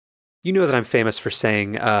You know that I'm famous for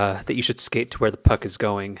saying that you should skate to where the puck is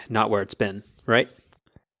going, not where it's been, right?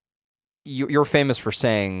 You're famous for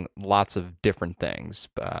saying lots of different things,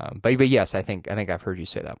 but yes, I think I've heard you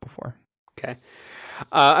say that before. Okay.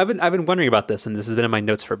 I've been wondering about this, and this has been in my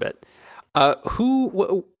notes for a bit.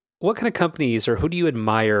 What kind of companies or who do you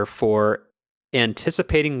admire for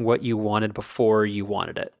anticipating what you wanted before you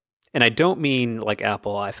wanted it? And I don't mean like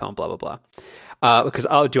Apple, iPhone, blah blah blah. Because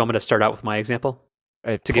do you want me to start out with my example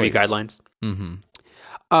to give you Please. guidelines?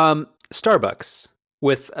 Mm-hmm. Starbucks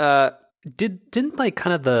with didn't like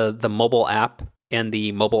kind of the mobile app and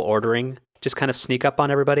the mobile ordering just kind of sneak up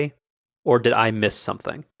on everybody, or did I miss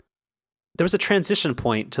something? There was a transition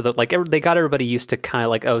point to they got everybody used to kind of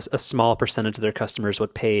like a small percentage of their customers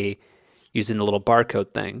would pay using the little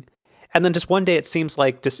barcode thing, and then just one day it seems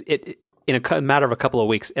like just it in a matter of a couple of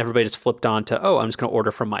weeks everybody just flipped on to, oh, I'm just going to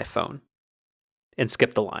order from my phone and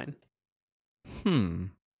skip the line. Hmm.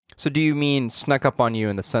 So do you mean snuck up on you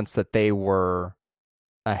in the sense that they were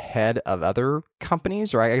ahead of other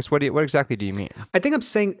companies, or I guess what exactly do you mean? I think I'm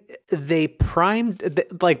saying they primed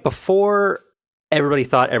like before everybody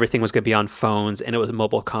thought everything was going to be on phones and it was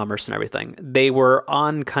mobile commerce and everything. They were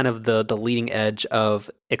on kind of the leading edge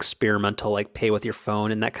of experimental like pay with your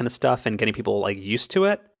phone and that kind of stuff and getting people like used to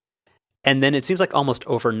it. And then it seems like almost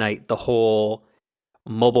overnight the whole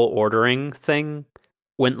mobile ordering thing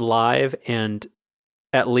went live, and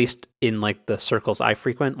at least in like the circles I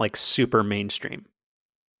frequent, like super mainstream.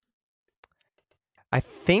 I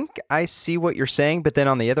think I see what you're saying, but then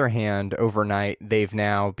on the other hand, overnight they've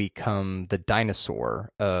now become the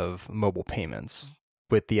dinosaur of mobile payments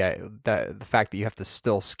with the fact that you have to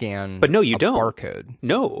still scan But no, you a don't. barcode.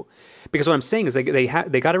 No, because what I'm saying is they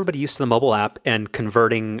got everybody used to the mobile app and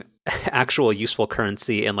converting actual useful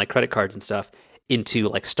currency and like credit cards and stuff into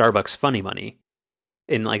like Starbucks funny money.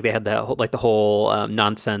 And like they had the whole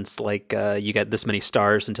nonsense like you get this many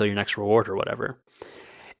stars until your next reward or whatever.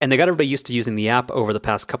 And they got everybody used to using the app over the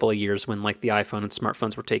past couple of years when like the iPhone and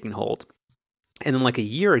smartphones were taking hold. And then like a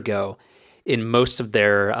year ago, in most of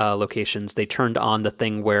their locations, they turned on the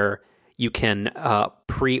thing where you can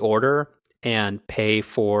pre-order and pay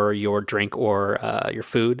for your drink or your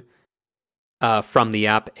food from the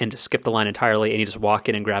app and just skip the line entirely, and you just walk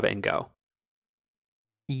in and grab it and go.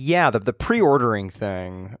 Yeah, the pre-ordering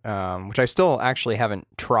thing, which I still actually haven't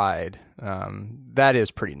tried, that is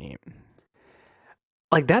pretty neat.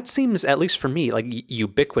 Like that seems, at least for me, like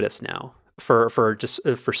ubiquitous now for just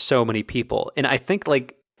for so many people. And I think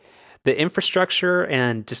like the infrastructure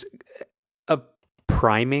and just a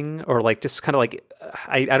priming or like just kind of like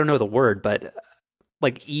I don't know the word, but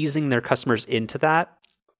like easing their customers into that.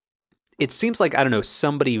 It seems like, I don't know,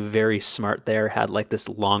 somebody very smart there had like this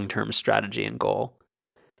long-term strategy and goal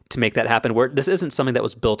to make that happen, where this isn't something that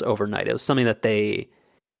was built overnight. It was something that they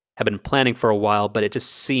have been planning for a while, but it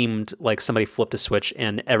just seemed like somebody flipped a switch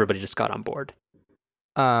and everybody just got on board.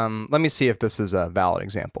 Let me see if this is a valid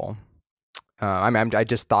example. I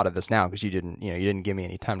just thought of this now because you didn't give me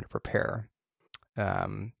any time to prepare.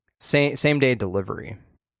 Same day delivery.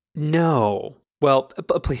 No. Well,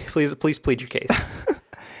 please plead your case.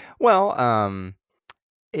 Well,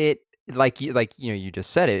 it you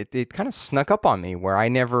just said it kind of snuck up on me where I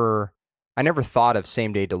never thought of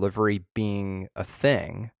same day delivery being a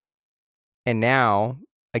thing, and now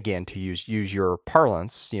again, to use your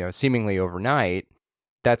parlance, seemingly overnight,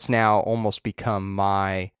 that's now almost become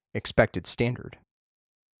my expected standard.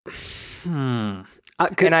 Hmm.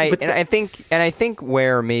 I think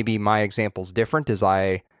where maybe my example's different is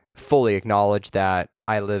I fully acknowledge that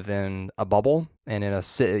I live in a bubble and in a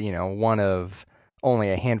city, one of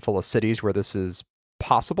only a handful of cities where this is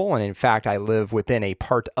possible, and in fact, I live within a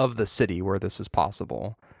part of the city where this is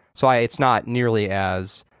possible. So it's not nearly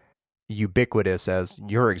as ubiquitous as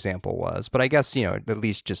your example was, but I guess at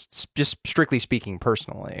least just strictly speaking,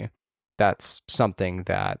 personally, that's something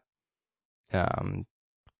that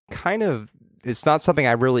kind of, it's not something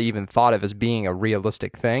I really even thought of as being a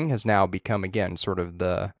realistic thing, has now become again sort of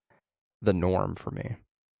the norm for me.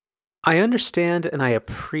 I understand and I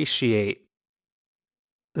appreciate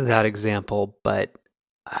that example, but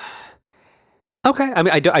okay. I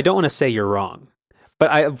mean, I don't want to say you're wrong,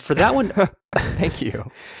 but for that one, thank you.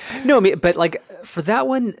 No, I mean, but like for that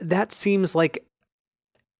one, that seems like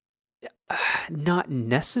not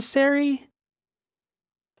necessary.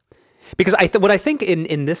 Because what I think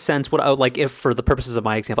in this sense, what I would like, if for the purposes of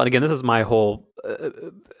my example, and again, this is my whole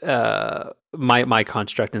my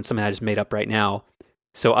construct and something I just made up right now.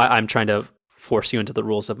 So I'm trying to force you into the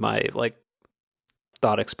rules of my like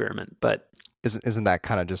thought experiment. But isn't that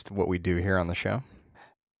kind of just what we do here on the show?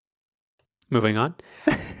 Moving on.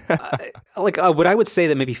 what I would say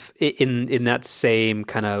that maybe in that same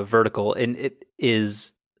kind of vertical, and it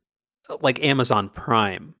is like Amazon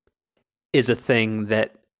Prime is a thing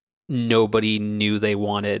that nobody knew they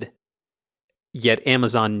wanted, yet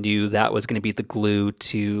Amazon knew that was going to be the glue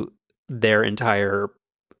to their entire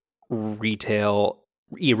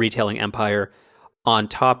retailing empire, on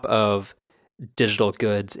top of digital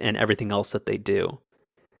goods and everything else that they do.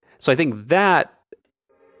 So I think that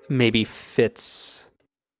maybe fits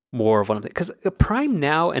more of one of the, because Prime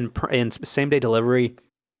Now and same day delivery,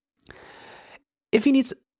 if he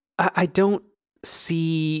needs, I don't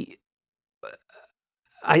see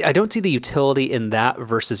the utility in that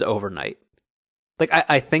versus overnight. Like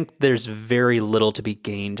I think there's very little to be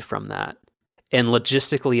gained from that, and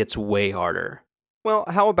logistically it's way harder. Well,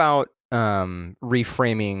 how about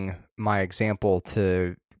reframing my example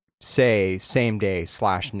to say same day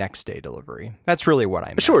 / next day delivery? That's really what I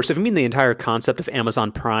meant. Sure. So if you mean the entire concept of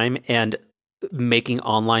Amazon Prime and making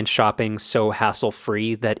online shopping so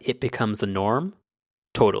hassle-free that it becomes the norm,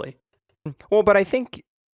 totally. Well, but I think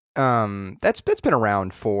that's been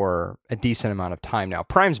around for a decent amount of time now.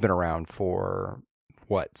 Prime's been around for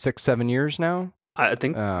what, 6-7 years now? I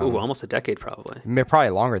think almost a decade, probably. Probably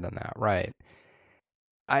longer than that, right?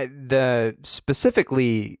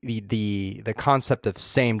 Specifically the concept of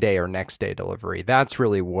same day or next day delivery. That's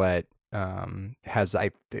really what has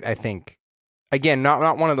I think, again,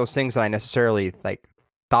 not one of those things that I necessarily like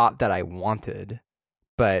thought that I wanted,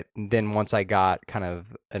 but then once I got kind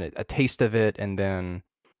of a taste of it and then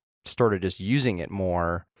started just using it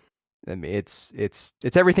more, I mean, it's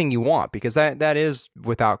everything you want, because that is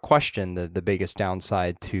without question the biggest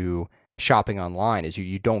downside to shopping online is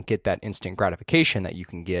you don't get that instant gratification that you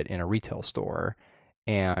can get in a retail store.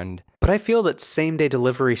 But I feel that same day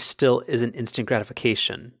delivery still isn't instant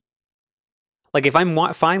gratification. Like if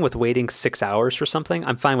I'm fine with waiting 6 hours for something,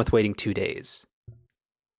 I'm fine with waiting 2 days.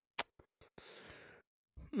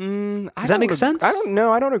 Does that make sense? I don't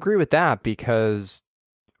know. I don't agree with that, because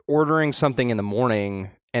ordering something in the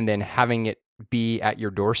morning and then having it be at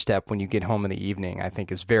your doorstep when you get home in the evening, I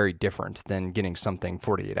think is very different than getting something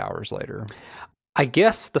 48 hours later. I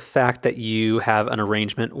guess the fact that you have an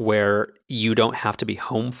arrangement where you don't have to be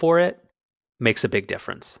home for it makes a big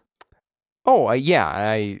difference. Oh, yeah.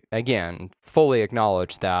 I, again, fully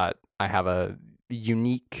acknowledge that I have a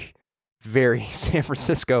unique, very San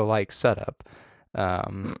Francisco-like setup.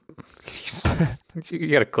 You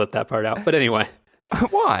got to clip that part out. But anyway.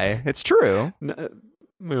 Why? It's true.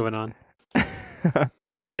 Moving on.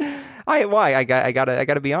 I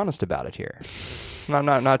gotta be honest about it here. I'm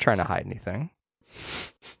not trying to hide anything.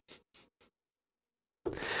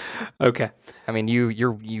 Okay. I mean,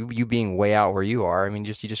 you being way out where you are, I mean,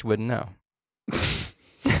 you just wouldn't know.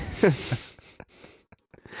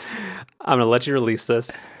 I'm gonna let you release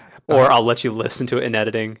this, or I'll let you listen to it in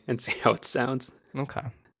editing and see how it sounds. Okay.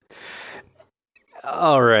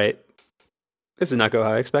 All right. This did not go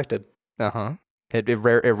how I expected. Uh-huh. It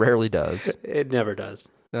rarely does. It never does.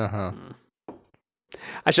 Uh-huh.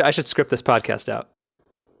 I should script this podcast out.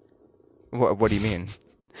 What do you mean?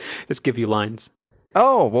 Just give you lines.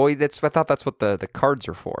 Oh, well, I thought that's what the cards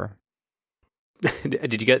are for.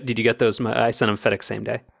 Did you get those? I sent them FedEx same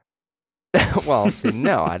day. Well, see,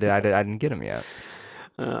 no, I didn't get them yet.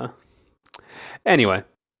 Anyway.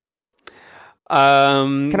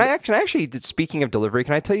 Can I actually, speaking of delivery,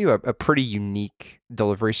 can I tell you a pretty unique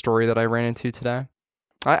delivery story that I ran into today?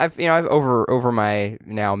 I've over my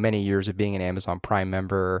now many years of being an Amazon Prime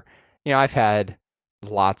member, I've had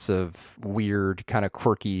lots of weird, kind of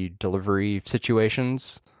quirky delivery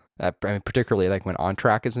situations. Particularly like when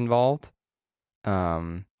OnTrack is involved.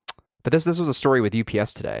 But this was a story with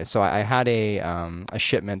UPS today. So I had a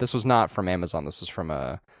shipment. This was not from Amazon. This was from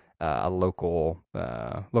a local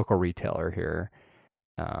retailer here,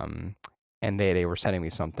 and they were sending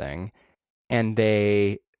me something, and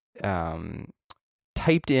they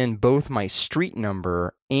typed in both my street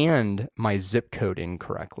number and my zip code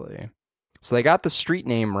incorrectly. So they got the street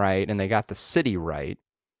name right and they got the city right,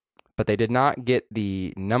 but they did not get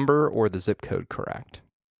the number or the zip code correct.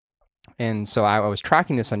 And so I was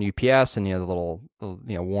tracking this on UPS, and the little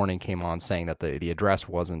warning came on saying that the address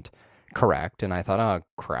wasn't correct, and I thought, oh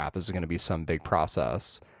crap, this is going to be some big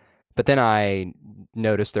process. But then I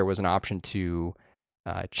noticed there was an option to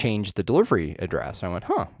change the delivery address, and I went,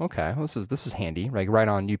 okay, well, this is handy, right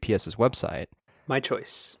on UPS's website. My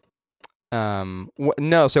choice.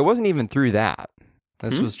 No, so it wasn't even through that.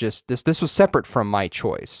 This was just this was separate from my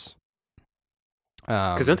choice.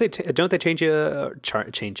 Because don't they change you?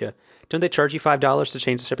 Don't they charge you $5 to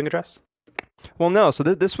change the shipping address? Well, no. So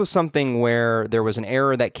this was something where there was an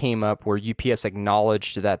error that came up where UPS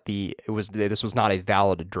acknowledged that this was not a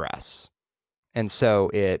valid address, and so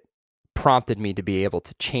it prompted me to be able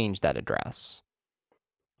to change that address.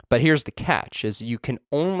 But here's the catch: is you can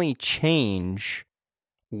only change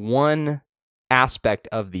one aspect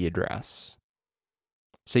of the address.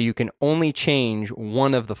 So you can only change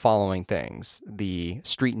one of the following things: the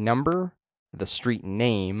street number, the street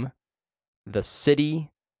name, the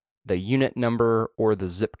city, the unit number, or the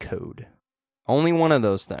zip code. Only one of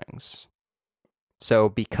those things. So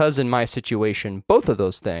because in my situation, both of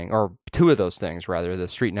those things, or two of those things rather, the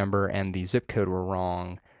street number and the zip code were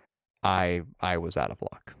wrong, I was out of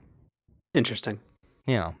luck. Interesting.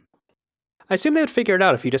 Yeah. I assume they would figure it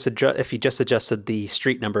out if you just adjusted the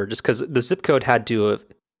street number, just because the zip code had to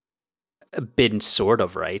have been sort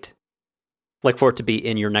of right, like for it to be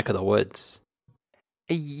in your neck of the woods.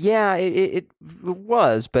 Yeah, it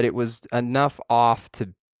was, but it was enough off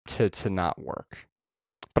to not work.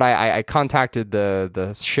 But I contacted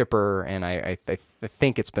the shipper, and I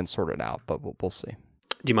think it's been sorted out, but we'll see.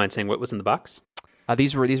 Do you mind saying what was in the box?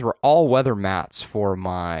 These were all weather mats for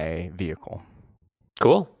my vehicle.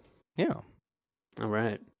 Cool. Yeah. All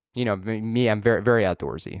right. You know me, I'm very very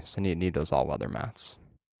outdoorsy, so need those all weather mats.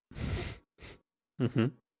 Mm-hmm.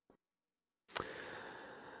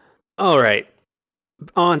 All right.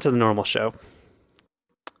 On to the normal show.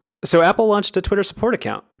 So Apple launched a Twitter support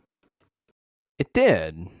account. It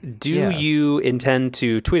did. Do Yes. you intend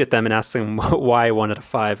to tweet at them and ask them why 1 out of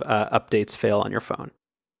 5 updates fail on your phone?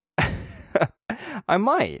 I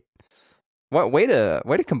might. What way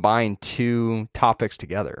to combine two topics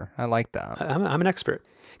together? I like that. I'm an expert.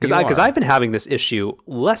 You Because are. I've been having this issue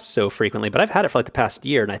less so frequently, but I've had it for like the past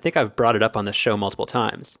year, and I think I've brought it up on this show multiple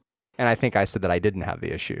times. And I think I said that I didn't have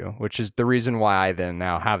the issue, which is the reason why I then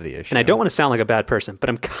now have the issue. And I don't want to sound like a bad person, but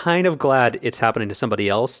I'm kind of glad it's happening to somebody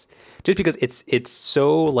else, just because it's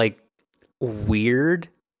so like weird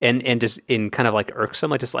and just in kind of like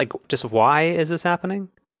irksome. Just why is this happening?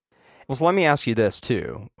 Well, so let me ask you this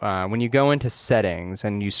too. When you go into settings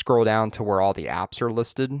and you scroll down to where all the apps are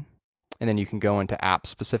listed, and then you can go into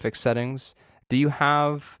app-specific settings, do you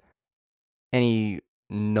have any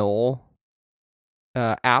null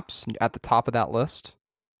apps at the top of that list?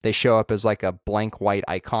 They show up as like a blank white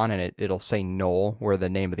icon, and it'll say null where the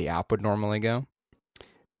name of the app would normally go.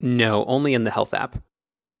 No, only in the health app.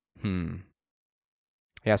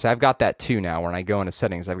 Yeah, so I've got that too now. When I go into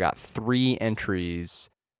settings, I've got 3 entries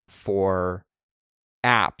for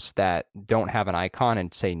apps that don't have an icon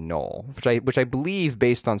and say null, which I believe,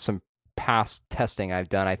 based on some past testing I've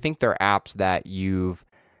done, I think they're apps that you've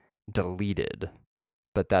deleted,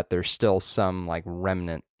 but that there's still some like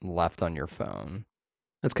remnant left on your phone.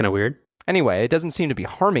 That's kind of weird. Anyway, it doesn't seem to be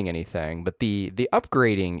harming anything, but the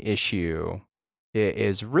upgrading issue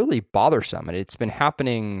is really bothersome, and it's been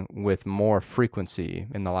happening with more frequency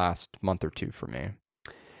in the last month or two for me.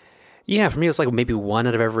 Yeah, for me, it was like maybe 1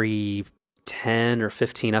 out of every 10 or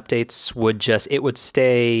 15 updates would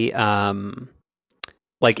stay,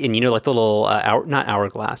 like in, like the little, not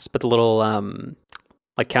hourglass, but the little,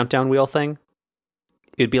 like countdown wheel thing.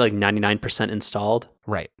 It would be like 99% installed.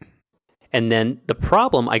 Right. And then the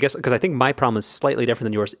problem, I guess, because I think my problem is slightly different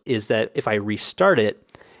than yours, is that if I restart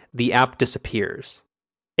it, the app disappears.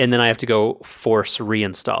 And then I have to go force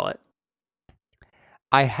reinstall it.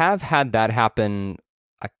 I have had that happen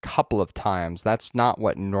a couple of times. That's not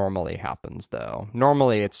what normally happens, though.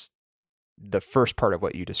 Normally, it's the first part of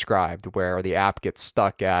what you described, where the app gets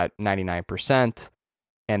stuck at 99%,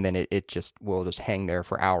 and then it will just hang there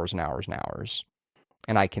for hours and hours and hours.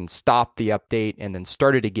 And I can stop the update and then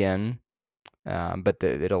start it again, but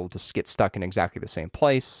it'll just get stuck in exactly the same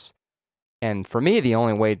place. And for me, the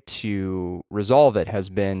only way to resolve it has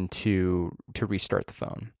been to restart the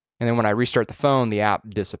phone. And then when I restart the phone, the app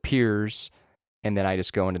disappears, and then I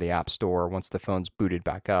just go into the App Store once the phone's booted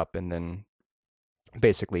back up, and then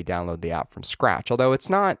basically download the app from scratch. Although it's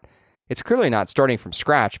clearly not starting from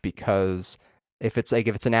scratch, because if it's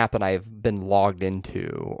an app that I've been logged into,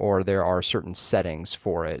 or there are certain settings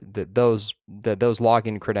for it, those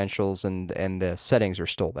login credentials and the settings are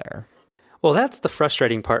still there. Well, that's the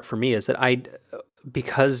frustrating part for me, is that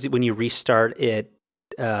because when you restart it,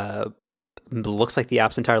 looks like the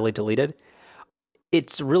app's entirely deleted.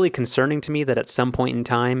 It's really concerning to me that at some point in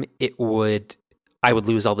time I would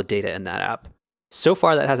lose all the data in that app. So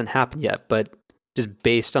far, that hasn't happened yet, but just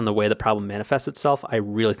based on the way the problem manifests itself, I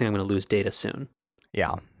really think I'm going to lose data soon.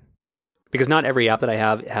 Yeah. Because not every app that I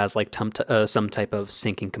have has like some type of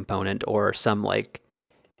syncing component or some like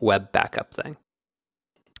web backup thing.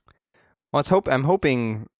 Well, I'm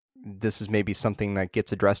hoping this is maybe something that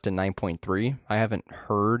gets addressed in 9.3. I haven't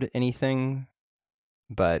heard anything,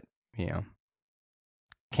 but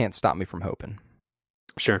can't stop me from hoping.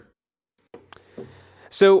 Sure.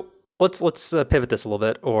 So let's pivot this a little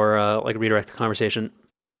bit, or redirect the conversation.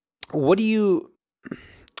 What do you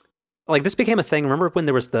like? This became a thing. Remember when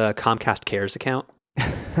there was the Comcast Cares account?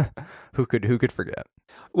 Who could forget?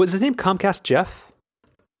 Was his name Comcast Jeff?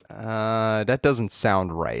 That doesn't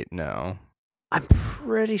sound right. No, I'm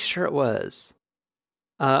pretty sure it was.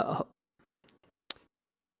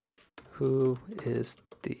 Who is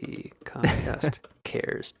the Comcast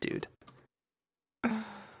Cares dude?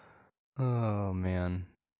 Oh man,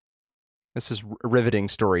 this is riveting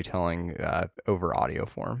storytelling over audio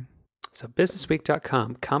form. So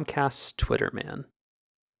businessweek.com, Comcast's Twitter man.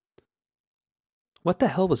 What the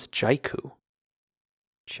hell was Jaiku?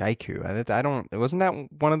 Jaiku. I don't. Wasn't that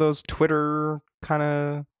one of those Twitter kind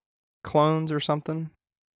of clones or something?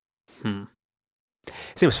 His name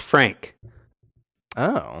was Frank.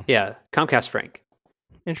 Oh, yeah, Comcast Frank.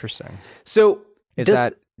 Interesting. So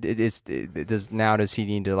does he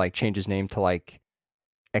need to like change his name to like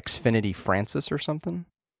Xfinity Francis or something?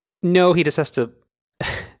 No, he just has to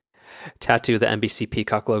tattoo the NBC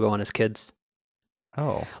Peacock logo on his kids.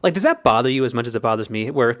 Oh, like, does that bother you as much as it bothers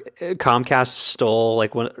me? Where Comcast stole,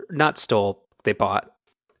 they bought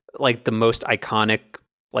like the most iconic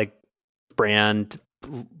like brand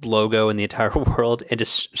logo in the entire world and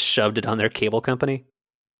just shoved it on their cable company.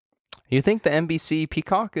 You think the NBC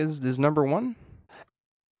Peacock is number one?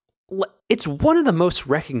 It's one of the most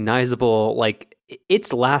recognizable. Like,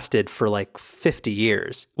 it's lasted for like 50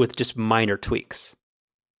 years with just minor tweaks.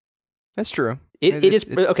 That's true. It is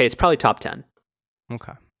okay. It's probably top 10.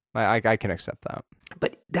 Okay, I can accept that.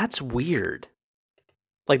 But that's weird.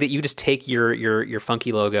 Like that you just take your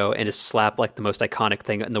funky logo and just slap like the most iconic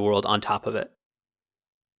thing in the world on top of it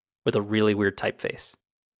with a really weird typeface.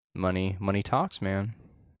 Money talks, man.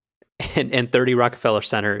 And 30 Rockefeller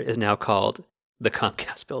Center is now called the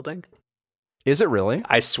Comcast Building. Is it really?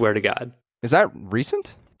 I swear to God. Is that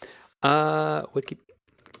recent? You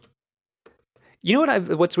know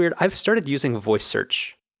what's weird? I've started using voice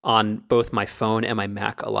search on both my phone and my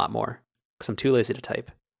Mac a lot more because I'm too lazy to type.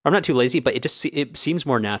 I'm not too lazy, but it seems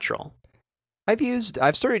more natural.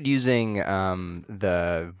 I've started using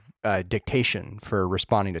the dictation for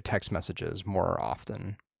responding to text messages more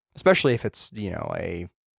often, especially if it's a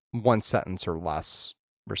one sentence or less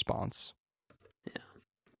response. Yeah,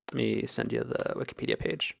 let me send you the Wikipedia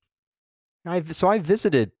page. I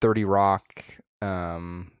visited 30 Rock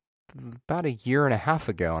about a year and a half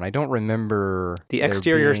ago, and I don't remember the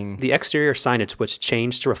exterior signage was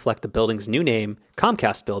changed to reflect the building's new name,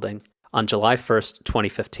 Comcast Building, on July 1st,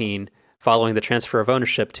 2015, following the transfer of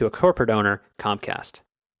ownership to a corporate owner, Comcast.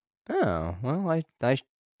 Oh, well,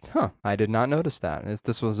 I did not notice that.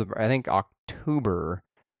 This was, I think, October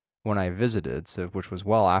when I visited, so which was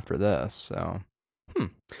well after this. So, I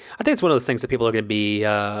think it's one of those things that people are going to be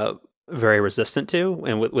very resistant to,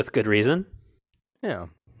 and with good reason. Yeah.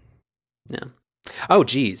 Yeah. Oh,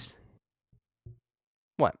 geez.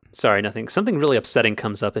 What? Sorry, nothing. Something really upsetting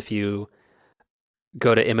comes up if you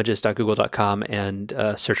go to images.google.com and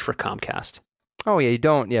search for Comcast. Oh yeah,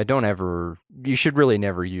 don't ever. You should really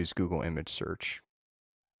never use Google image search.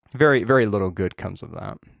 Very, very little good comes of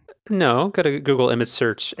that. No, go to Google image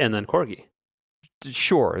search and then corgi.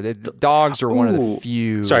 Sure, the dogs are one of the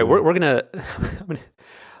few. Sorry, we're gonna.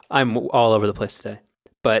 I'm all over the place today,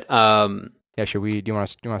 but yeah. Should we? Do you want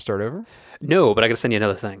to start over? No, but I gotta send you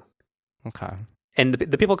another thing. Okay. And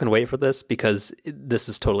the people can wait for this because this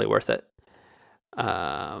is totally worth it.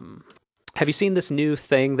 Have you seen this new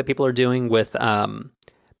thing that people are doing with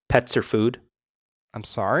pets or food? I'm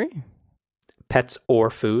sorry? Pets or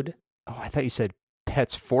food? Oh, I thought you said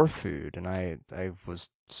pets for food, and I was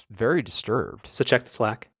very disturbed. So check the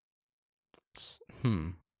Slack.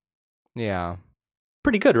 Yeah.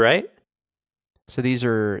 Pretty good, right? So these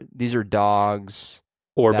are dogs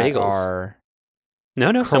or bagels.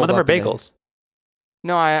 No, some of them are bagels.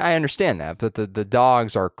 No, I understand that, but the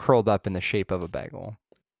dogs are curled up in the shape of a bagel.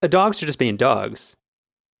 The dogs are just being dogs,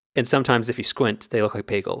 and sometimes if you squint, they look like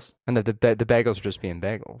bagels. And the bagels are just being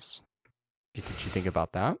bagels. Did you think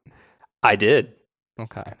about that? I did.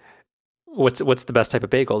 Okay. What's the best type of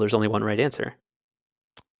bagel? There's only one right answer.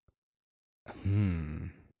 If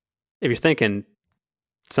you're thinking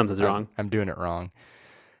something's wrong, I'm doing it wrong.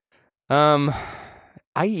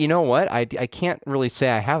 You know what? I can't really say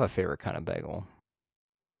I have a favorite kind of bagel.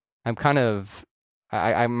 I'm kind of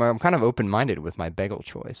open-minded with my bagel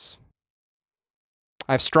choice.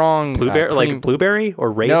 I have strong blueberry, like blueberry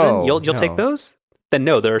or raisin. No, You'll take those? then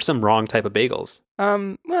no, there are some wrong type of bagels.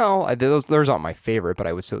 Well, those aren't my favorite, but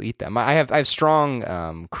I would still eat them. I have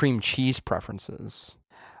strong cream cheese preferences.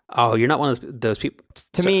 Oh, you're not one of those people.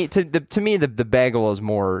 To me, the bagel is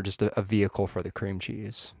more just a vehicle for the cream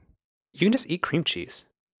cheese. You can just eat cream cheese.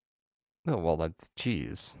 Oh, well, that's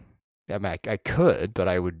cheese. I mean, I could, but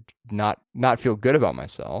I would not feel good about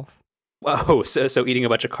myself. Whoa, so eating a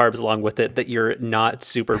bunch of carbs along with it that you're not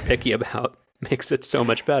super picky about makes it so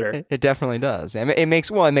much better. It definitely does. I mean, it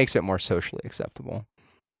makes it more socially acceptable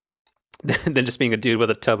than just being a dude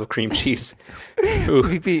with a tub of cream cheese.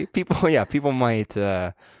 People might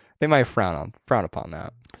they might frown upon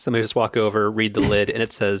that. Somebody just walk over, read the lid, and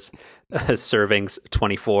it says servings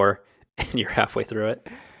 24, and you're halfway through it.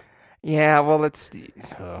 Yeah, well,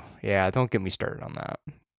 don't get me started on that.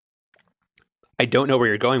 I don't know where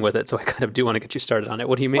you're going with it, so I kind of do want to get you started on it.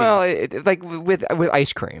 What do you mean? Well, like with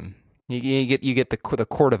ice cream, you get the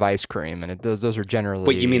quart of ice cream, and those are generally.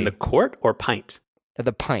 Wait, you mean the quart or pint?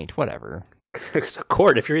 The pint, whatever. It's a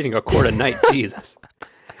quart. If you're eating a quart a night, Jesus.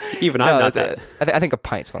 Even I'm not that. I think a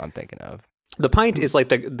pint's what I'm thinking of. The pint is like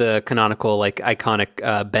the canonical, like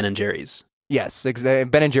iconic Ben and Jerry's. Yes,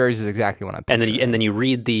 Ben and Jerry's is exactly what I'm picturing. And then you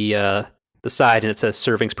read the side, and it says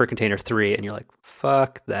servings per container 3, and you're like,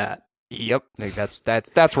 fuck that. Yep, like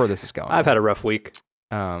that's where this is going. I've had a rough week.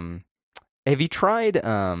 Have you tried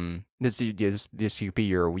this could be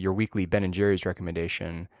your weekly Ben and Jerry's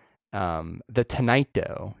recommendation? The Tonight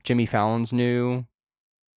Dough, Jimmy Fallon's new.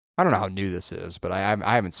 I don't know how new this is, but I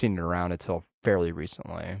haven't seen it around until fairly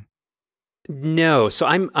recently. No, so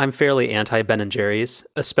I'm fairly anti Ben and Jerry's,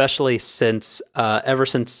 especially since ever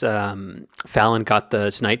since Fallon got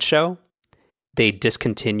the Tonight Show, they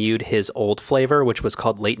discontinued his old flavor, which was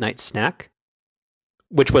called Late Night Snack,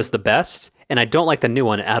 which was the best, and I don't like the new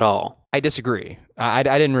one at all. I disagree. I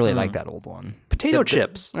didn't really like that old one. Potato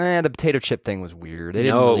chips. The potato chip thing was weird.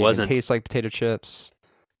 It wasn't taste like potato chips.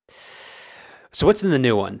 So what's in the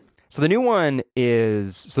new one? So the new one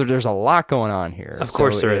is there's a lot going on here. Of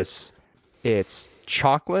course there is. It's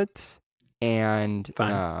chocolate and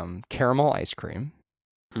caramel ice cream.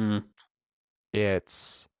 Mm.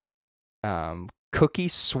 It's cookie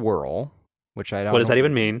swirl, which I don't. What does that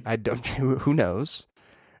even mean? I don't. Who knows?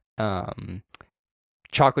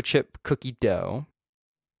 Chocolate chip cookie dough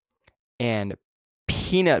and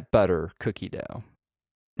peanut butter cookie dough.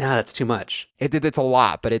 Nah, that's too much. It's a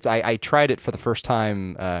lot, but I tried it for the first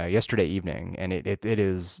time yesterday evening, and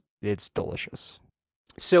it's delicious.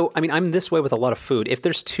 So, I mean, I'm this way with a lot of food. If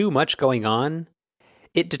there's too much going on,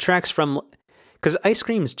 it detracts from, because ice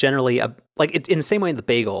cream's generally it's in the same way in the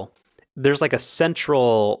bagel. There's like a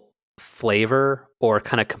central flavor or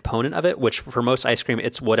kind of component of it, which for most ice cream,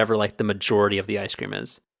 it's whatever like the majority of the ice cream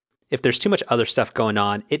is. If there's too much other stuff going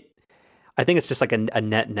on, I think it's just like a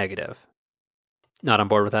net negative. Not on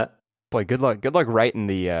board with that. Boy, good luck writing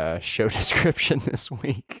the show description this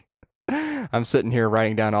week. I'm sitting here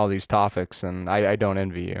writing down all these topics, and I don't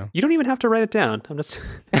envy you. You don't even have to write it down. I'm just.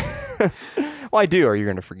 Well, I do, or you're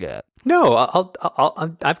going to forget. No,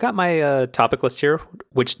 I've got my topic list here,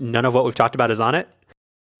 which none of what we've talked about is on it.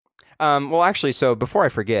 Well, actually, so before I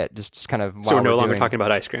forget, just kind of. So we're no longer talking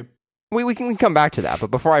about ice cream. We can come back to that,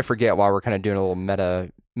 but before I forget, while we're kind of doing a little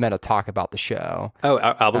meta talk about the show. Oh,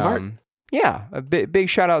 album art. Yeah, a big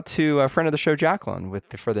shout out to a friend of the show, Jacqueline,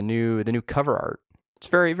 for the new cover art. It's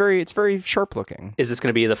very sharp looking. Is this going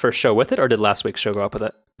to be the first show with it, or did last week's show go up with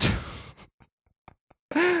it?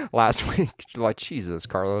 Last week, like Jesus,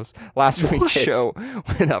 Carlos. Last week's show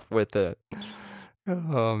went up with it.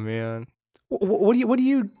 Oh man, what are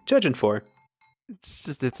you judging for? It's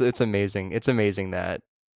just it's amazing. It's amazing that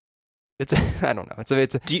it's I don't know.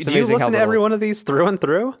 It's do you listen to every one of these through and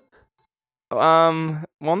through? Well,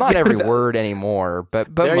 not every word anymore, but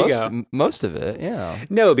most of it, yeah.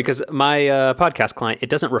 No, because my podcast client, it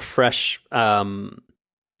doesn't refresh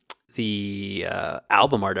the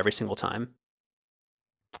album art every single time.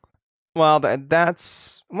 Well,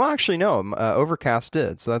 actually no. Overcast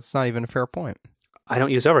did, so that's not even a fair point. I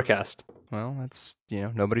don't use Overcast. Well, that's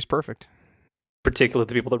nobody's perfect. Particularly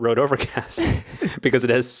the people that wrote Overcast, because it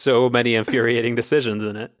has so many infuriating decisions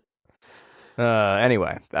in it.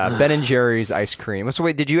 Anyway, Ben and Jerry's ice cream. So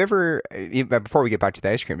wait, did you ever, before we get back to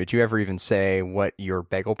the ice cream, did you ever even say what your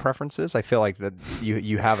bagel preference is? I feel like that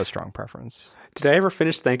you have a strong preference. Did I ever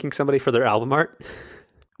finish thanking somebody for their album art?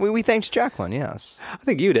 We thanked Jacqueline, yes. I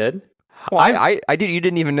think you did. Well, I did. You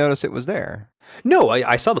didn't even notice it was there. No,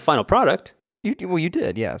 I saw the final product. You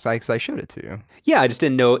did, yes. I showed it to you. Yeah, I just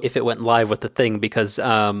didn't know if it went live with the thing because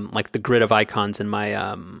like the grid of icons in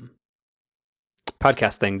my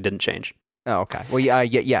podcast thing didn't change. Oh, okay. Well, yeah,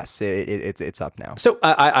 yes, it's up now. So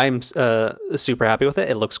I'm super happy with it.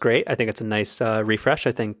 It looks great. I think it's a nice refresh.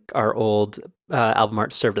 I think our old album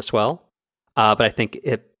art served us well. But I think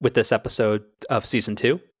with this episode of season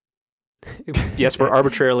 2, yes, we're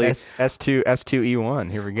arbitrarily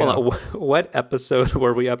S2E1. Here we go. Hold on, what episode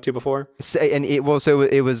were we up to before? And it was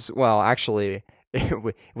actually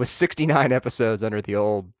it was 69 episodes under the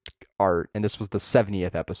old art, and this was the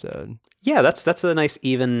 70th episode. Yeah, that's a nice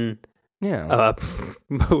even. Yeah.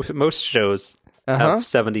 Most shows have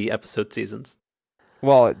 70 episode seasons.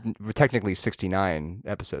 Well, technically 69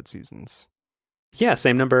 episode seasons. Yeah,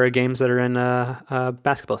 same number of games that are in a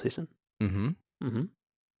basketball season. Mm-hmm. Mm-hmm.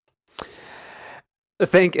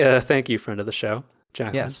 Thank you, friend of the show,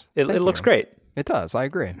 Jacqueline. Yes, it looks great. It does. I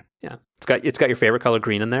agree. Yeah, it's got your favorite color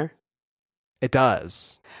green in there. It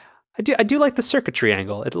does. I do like the circuitry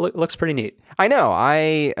angle. It looks pretty neat. I know.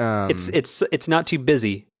 It's not too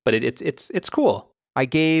busy, but it's cool. I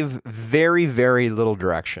gave very, very little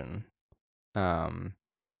direction.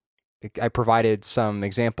 I provided some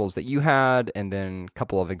examples that you had, and then a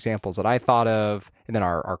couple of examples that I thought of, and then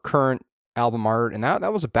our current album art, and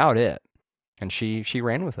that was about it. And she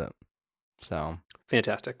ran with it. So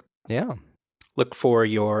fantastic. Yeah. Look for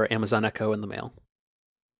your Amazon Echo in the mail.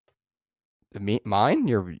 Mine? Why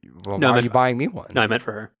are you buying me one? No, I meant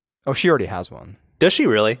for her. Oh, she already has one. Does she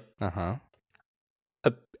really? Uh-huh.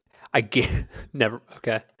 Never.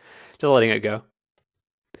 Okay. Just letting it go.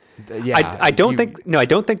 Yeah. I don't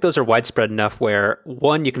think those are widespread enough where,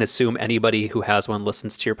 one, you can assume anybody who has one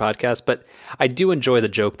listens to your podcast, but I do enjoy the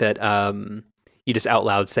joke that you just out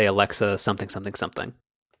loud say Alexa something something something.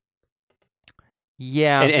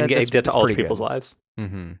 Yeah, and get to all people's lives.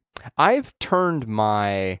 Mm-hmm. I've turned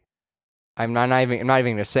I'm not even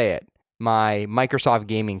going to say it, my Microsoft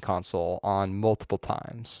gaming console on multiple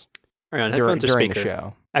times. Right, during the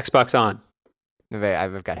show. Xbox on.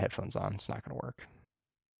 I've got headphones on. It's not going to work.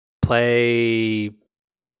 Play.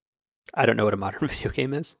 I don't know what a modern video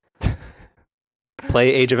game is.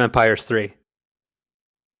 Play Age of Empires 3.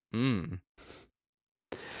 It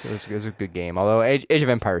was a good game, although Age of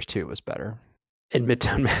Empires 2 was better. And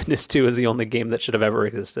Midtown Madness 2 is the only game that should have ever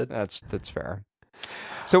existed. That's fair.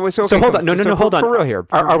 So okay, hold on. No, hold on. For real here.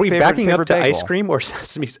 Are we backing up to bagel? ice cream or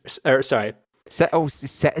sesame? Sorry.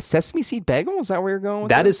 Sesame seed bagel? Is that where you're going with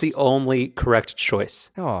That this? is the only correct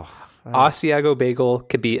choice. Oh. Asiago bagel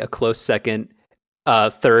could be a close second.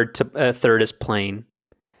 Third is plain.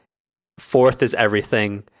 Fourth is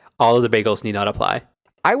everything. All of the bagels need not apply.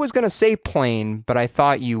 I was going to say plain, but I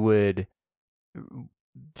thought you would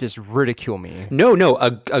just ridicule me. No,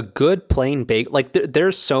 a good plain bagel. Like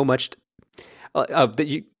there's so much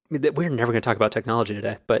that we're never going to talk about technology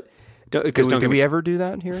today. But do we ever do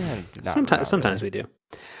that here? Sometimes we do.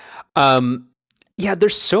 Yeah,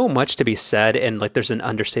 there's so much to be said, and like there's an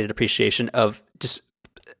understated appreciation of just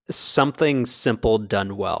something simple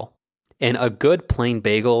done well, and a good plain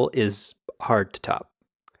bagel is hard to top.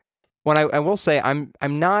 When I will say I'm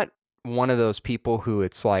not one of those people who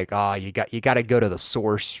it's like, you got to go to the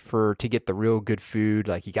source to get the real good food.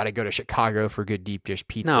 Like you got to go to Chicago for good deep dish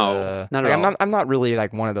pizza. No, not at all. I'm not really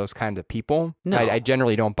like one of those kinds of people. No. I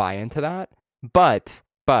generally don't buy into that. But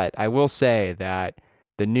I will say that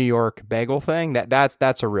the New York bagel thing,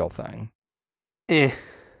 that's a real thing.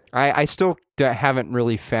 I still haven't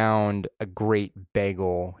really found a great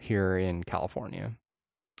bagel here in California.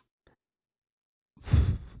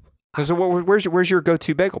 So where's your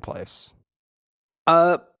go-to bagel place?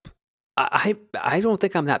 I don't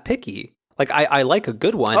think I'm that picky. Like I like a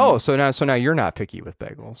good one. Oh, so now you're not picky with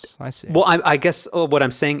bagels. I see. Well, I guess what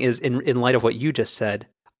I'm saying is in light of what you just said,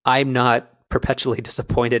 I'm not perpetually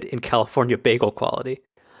disappointed in California bagel quality.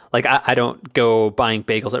 Like I don't go buying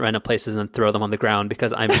bagels at random places and then throw them on the ground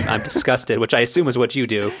because I'm disgusted, which I assume is what you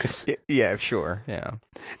do. Yeah, sure. Yeah.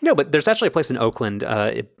 No, but there's actually a place in Oakland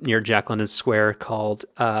near Jack London Square called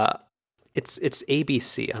it's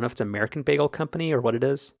ABC. I don't know if it's American Bagel Company or what it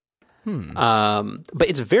is. But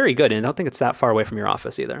it's very good, and I don't think it's that far away from your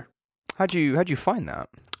office either. How'd you find that?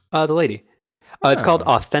 The lady. It's called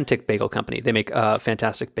Authentic Bagel Company. They make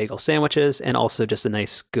fantastic bagel sandwiches and also just a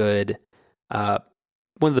nice, good,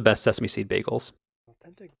 one of the best sesame seed bagels.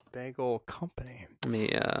 Authentic Bagel Company. Let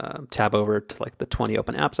me tab over to like the 20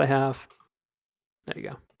 open apps I have. There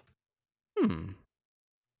you go.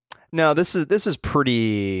 No, this is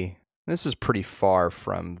pretty far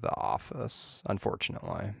from the office,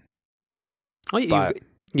 unfortunately. Well,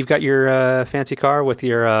 you've got your fancy car with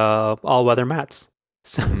your all-weather mats.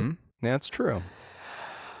 So yeah, that's true.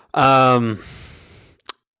 So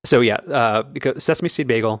yeah, because sesame seed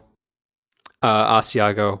bagel,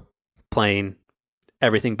 Asiago, plain,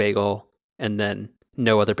 everything bagel, and then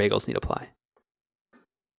no other bagels need apply.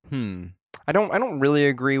 I don't really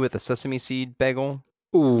agree with a sesame seed bagel.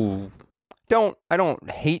 Ooh. I don't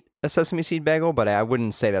hate a sesame seed bagel, but I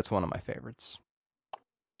wouldn't say that's one of my favorites.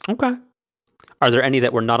 Okay. Are there any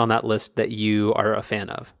that were not on that list that you are a fan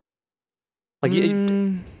of? Like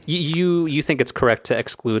you think it's correct to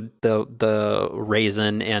exclude the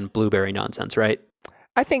raisin and blueberry nonsense, right?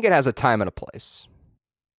 I think it has a time and a place.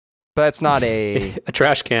 But that's not a a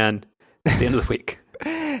trash can at the end of the week.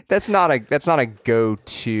 That's not a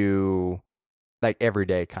go-to like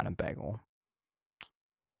everyday kind of bagel.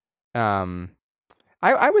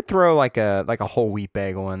 I would throw like a whole wheat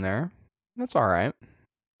bagel in there. That's all right.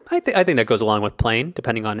 I think that goes along with plain,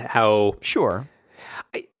 depending on how. Sure.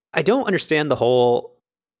 I don't understand the whole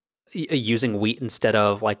using wheat instead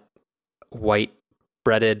of like white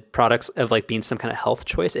breaded products of like being some kind of health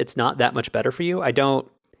choice. It's not that much better for you. I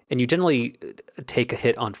don't, and you generally take a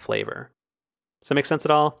hit on flavor. Does that make sense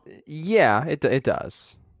at all? Yeah, it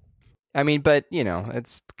does. I mean, but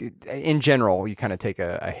it's in general you kind of take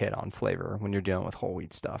a hit on flavor when you're dealing with whole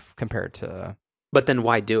wheat stuff compared to. But then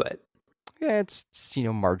why do it? Yeah, it's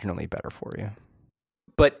marginally better for you.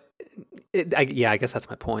 But I guess that's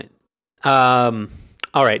my point. All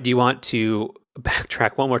right. Do you want to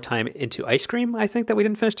backtrack one more time into ice cream? I think that we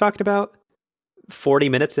didn't finish talking about 40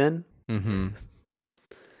 minutes in. Mm-hmm.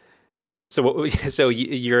 So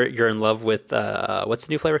you're in love with what's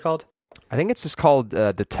the new flavor called? I think it's just called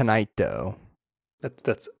the Tonight Dough.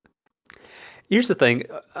 That's. Here's the thing.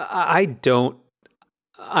 I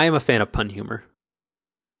am a fan of pun humor.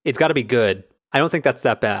 It's got to be good. I don't think that's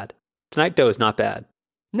that bad. Tonight Dough is not bad.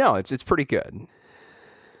 No, it's pretty good.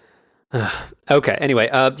 Okay. Anyway,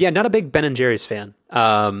 not a big Ben and Jerry's fan.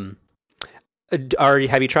 Have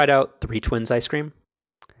you tried out Three Twins ice cream?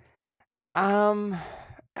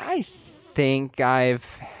 I think I've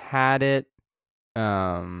had it.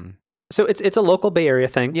 So it's a local Bay Area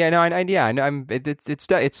thing. Yeah, no, I know.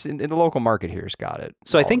 It's in the local market here's got it.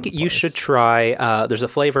 So I think you should try. There's a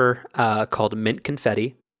flavor called mint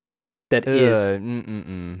confetti. That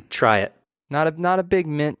is. Try it. Not a big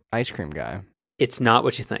mint ice cream guy. It's not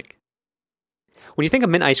what you think. When you think of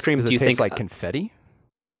mint ice cream, do you think like confetti?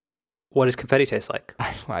 What does confetti taste like?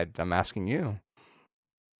 I'm asking you.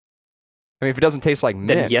 I mean, if it doesn't taske like mint,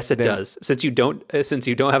 then yes, it does. Since you don't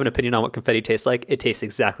have an opinion on what confetti tastes like, it tastes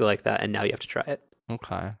exactly like that, and now you have to try it.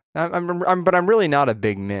 Okay, but I'm really not a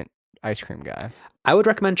big mint ice cream guy. I would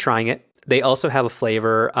recommend trying it. They also have a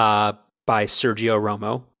flavor by Sergio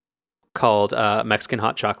Romo called Mexican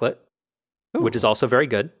hot chocolate, which is also very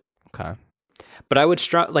good. Okay, but I would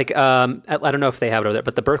I don't know if they have it over there,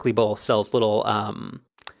 but the Berkeley Bowl sells little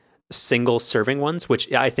single serving ones,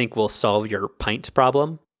 which I think will solve your pint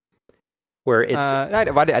problem. Where it's, I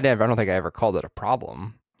don't think I ever called it a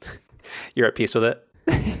problem. You're at peace with it.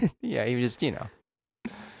 Yeah, you just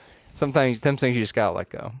sometimes them things you just gotta let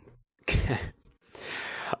go.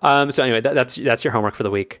 So anyway, that's your homework for the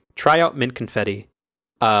week. Try out mint confetti,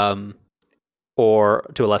 or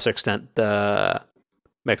to a lesser extent the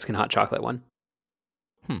Mexican hot chocolate one.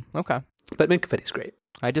 Okay, but mint confetti is great.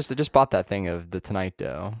 I just bought that thing of the Tonight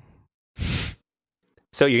Dough.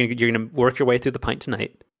 So you're gonna work your way through the pint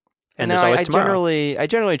tonight. And there's always tomorrow. I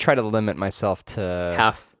generally try to limit myself to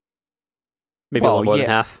half, maybe a little more than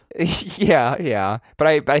half. Yeah.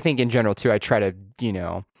 But I think in general too, I try to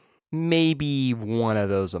maybe one of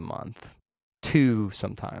those a month, 2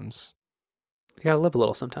 sometimes. You gotta live a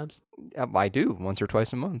little sometimes. I do once or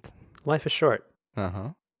twice a month. Life is short.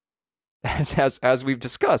 As we've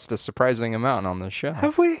discussed a surprising amount on this show.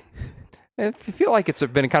 Have we? I feel like it's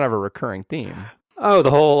been kind of a recurring theme. Oh,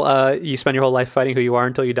 the whole you spend your whole life fighting who you are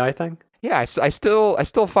until you die thing? Yeah, I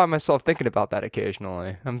still find myself thinking about that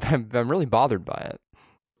occasionally. I'm really bothered by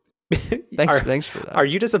it. Thanks for that. Are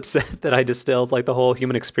you just upset that I distilled like the whole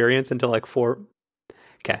human experience into like 4?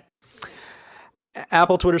 Okay.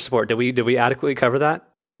 Apple Twitter support. Did we adequately cover that?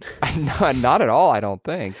 Not at all, I don't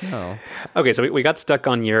think. No. Okay, so we got stuck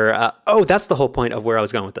on your that's the whole point of where I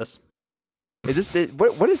was going with this. Is this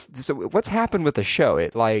what's happened with the show?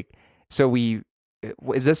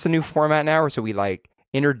 Is this a new format now, or so we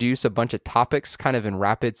introduce a bunch of topics kind of in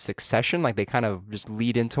rapid succession, like they kind of just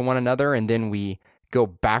lead into one another, and then we go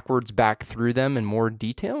back through them in more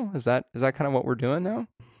detail? Is that kind of what we're doing now?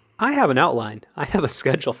 I have an outline. I have a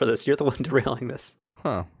schedule for this. You're the one derailing this.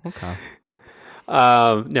 Huh. Okay.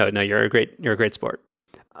 No, you're a great sport.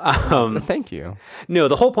 Thank you. No,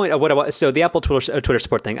 the whole point of the Apple Twitter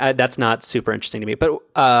support thing, that's not super interesting to me, but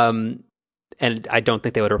and I don't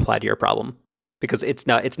think they would reply to your problem. Because it's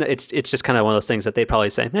just kind of one of those things that they'd probably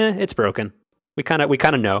say, it's broken. We kind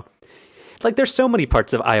of know. Like there's so many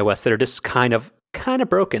parts of iOS that are just kind of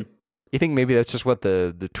broken. You think maybe that's just what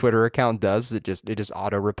the Twitter account does? It just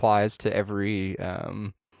auto replies to every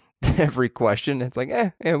every question. It's like,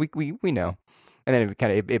 yeah, we know, and then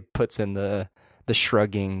it puts in the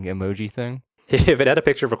shrugging emoji thing. If it had a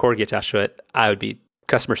picture of a corgi attached to it, I would be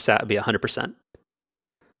customer sat would be 100%.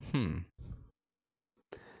 Man,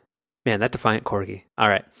 that defiant corgi. All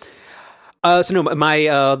right. So no,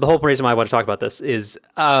 my the whole reason why I want to talk about this is,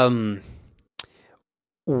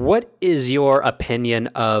 what is your opinion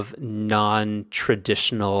of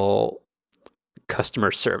non-traditional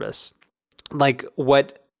customer service? Like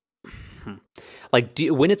what? Like,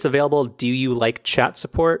 when it's available, do you like chat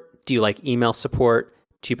support? Do you like email support?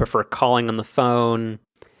 Do you prefer calling on the phone?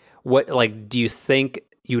 What, like, do you think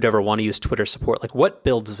you'd ever want to use Twitter support? Like, what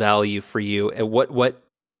builds value for you, and what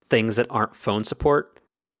things that aren't phone support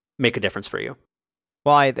make a difference for you?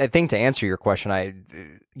 Well, I think to answer your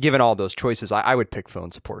question, given all those choices, I would pick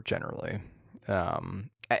phone support generally.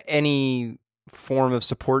 Any form of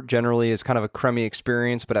support generally is kind of a crummy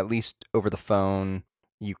experience, but at least over the phone,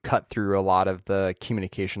 you cut through a lot of the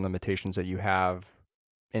communication limitations that you have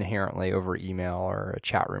inherently over email or a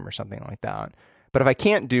chat room or something like that. But if I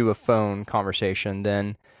can't do a phone conversation,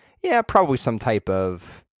 then yeah, probably some type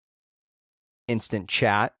of instant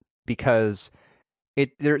chat, because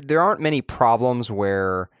there aren't many problems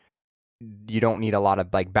where you don't need a lot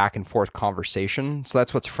of like back and forth conversation. So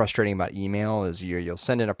that's what's frustrating about email is you'll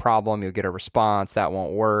send in a problem, you'll get a response, that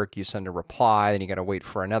won't work. You send a reply, then you got to wait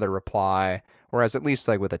for another reply. Whereas at least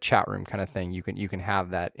like with a chat room kind of thing, you can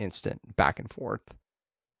have that instant back and forth.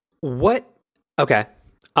 What? Okay.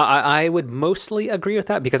 I would mostly agree with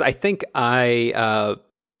that, because I think I've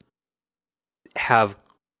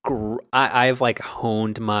like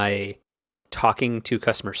honed my talking to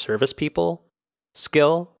customer service people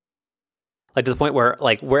skill, like to the point where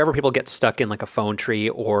like wherever people get stuck in like a phone tree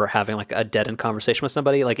or having like a dead end conversation with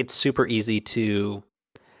somebody, like it's super easy to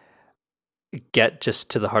get just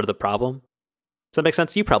to the heart of the problem. Does that make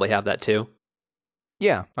sense? You probably have that too.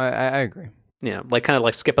 Yeah, I agree. Yeah, like kind of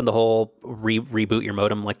like skipping the whole reboot your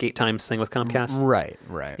modem like 8 times thing with Comcast. Right.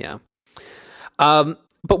 Yeah. But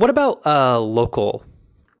what about local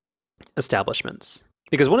establishments?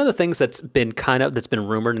 Because one of the things that's been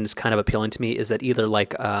rumored and is kind of appealing to me is that either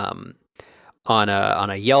like on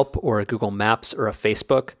a Yelp or a Google Maps or a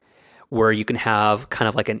Facebook, where you can have kind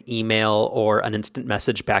of like an email or an instant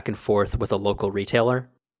message back and forth with a local retailer.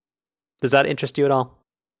 Does that interest you at all?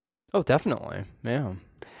 Oh, definitely. Yeah.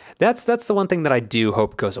 That's the one thing that I do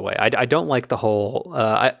hope goes away. I don't like the whole.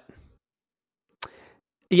 I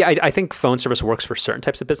think phone service works for certain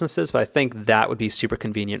types of businesses, but I think that would be super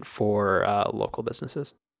convenient for local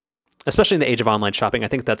businesses, especially in the age of online shopping. I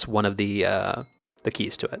think that's one of the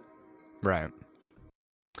keys to it. Right.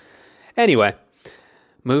 Anyway,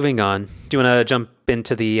 moving on. Do you want to jump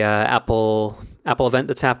into the Apple event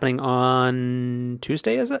that's happening on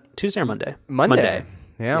Tuesday? Is it Tuesday or Monday? Monday.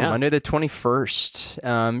 Yeah, Monday the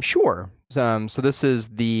 21st. Sure. So this is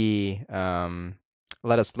the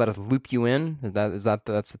let us loop you in. That's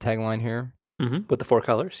the tagline here? Mm-hmm. With the 4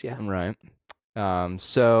 colors, yeah. Right.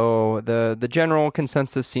 So the general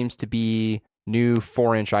consensus seems to be new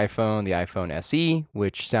 4-inch iPhone, the iPhone SE,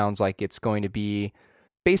 which sounds like it's going to be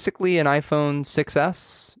basically an iPhone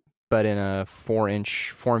 6S, but in a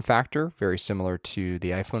 4-inch form factor, very similar to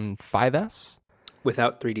the iPhone 5S.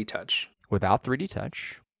 Without 3D Touch. Without 3D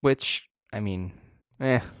Touch, which, I mean,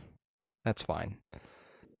 that's fine.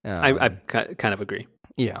 I kind of agree.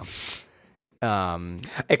 Yeah.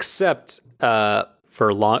 Except for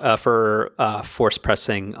force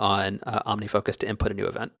pressing on OmniFocus to input a new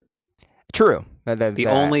event. True. The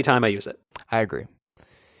only time I use it. I agree.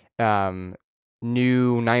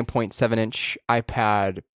 New 9.7-inch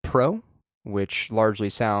iPad Pro, which largely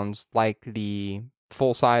sounds like the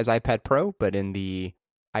full-size iPad Pro, but in the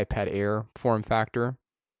iPad Air form factor.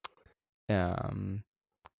 And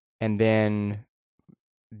then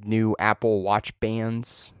new Apple Watch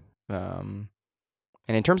bands. And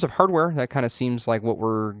in terms of hardware, that kind of seems like what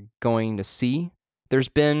we're going to see. There's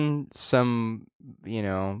been some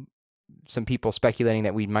people speculating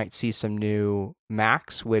that we might see some new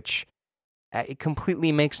Macs, which it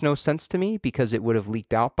completely makes no sense to me because it would have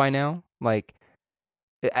leaked out by now. Like,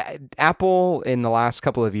 Apple in the last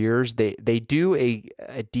couple of years, they do a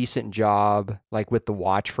decent job, like with the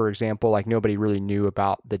watch, for example. Like, nobody really knew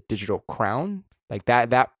about the digital crown. Like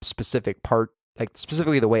that specific part, like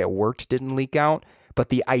specifically the way it worked, didn't leak out. But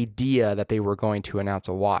the idea that they were going to announce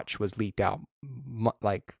a watch was leaked out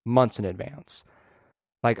like months in advance.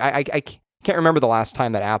 Like I can't remember the last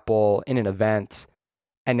time that Apple in an event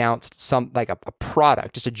announced some like a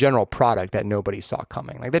product, just a general product that nobody saw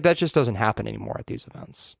coming. Like that just doesn't happen anymore at these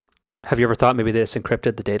events. Have you ever thought maybe they just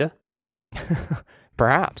encrypted the data?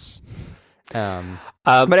 Perhaps.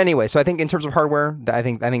 But anyway, so I think in terms of hardware, I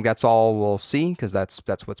think that's all we'll see because that's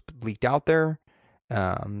what's leaked out there.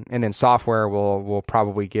 And then software will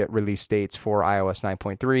probably get release dates for iOS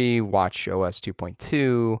 9.3, Watch OS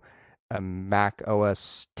 2.2, Mac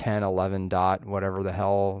OS 10, 11 dot, whatever the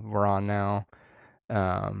hell we're on now.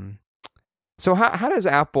 So how does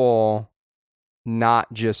Apple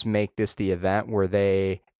not just make this the event where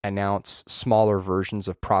they announce smaller versions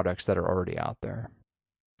of products that are already out there?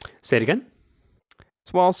 Say it again.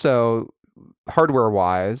 Well, so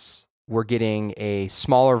hardware-wise, we're getting a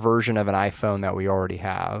smaller version of an iPhone that we already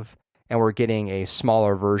have, and we're getting a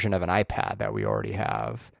smaller version of an iPad that we already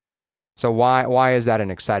have. So why is that an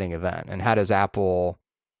exciting event? And what does Apple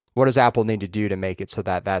need to do to make it so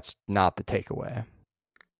that that's not the takeaway?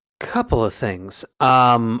 Couple of things.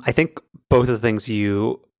 I think both of the things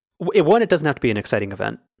one, it doesn't have to be an exciting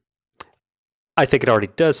event. I think it already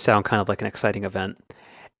does sound kind of like an exciting event.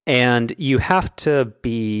 And you have to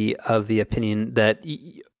be of the opinion that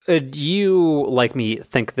you, like me,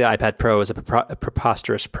 think the iPad Pro is a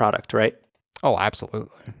preposterous product, right? Oh,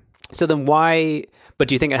 absolutely. So then but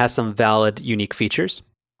do you think it has some valid, unique features?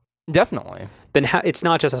 Definitely. Then it's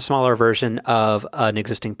not just a smaller version of an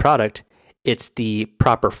existing product. It's the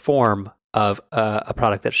proper form of a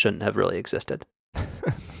product that shouldn't have really existed.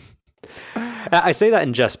 I say that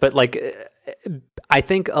in jest, but like, I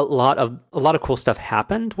think a lot of cool stuff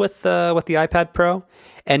happened with the iPad Pro,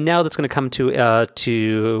 and now that's going to come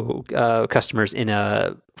to customers in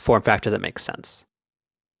a form factor that makes sense.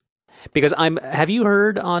 Because have you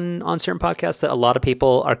heard on certain podcasts that a lot of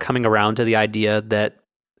people are coming around to the idea that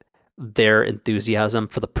their enthusiasm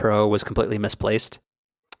for the Pro was completely misplaced?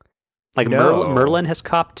 Like No. Merlin has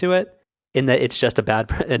copped to it in that it's just a bad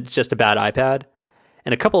iPad,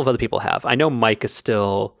 and a couple of other people have. I know Mike is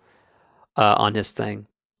still on his thing,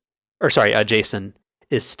 or sorry, Jason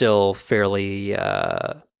is still fairly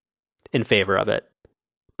in favor of it.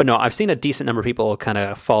 But no, I've seen a decent number of people kind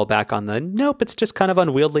of fall back on nope, it's just kind of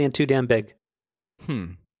unwieldy and too damn big.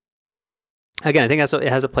 Again, I think it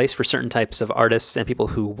has a place for certain types of artists and people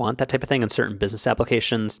who want that type of thing in certain business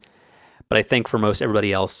applications. But I think for most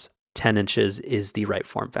everybody else, 10 inches is the right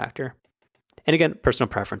form factor. And again, personal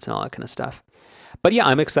preference and all that kind of stuff. But yeah,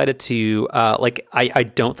 I'm excited to, I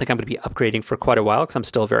don't think I'm going to be upgrading for quite a while because I'm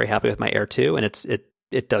still very happy with my Air 2 and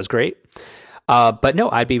it does great. But no,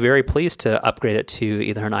 I'd be very pleased to upgrade it to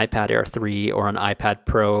either an iPad Air 3 or an iPad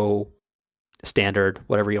Pro standard,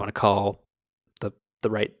 whatever you want to call the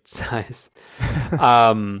right size.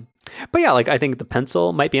 But yeah, like I think the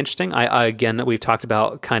pencil might be interesting. Again, we've talked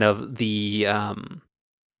about kind of the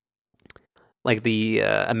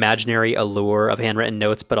imaginary allure of handwritten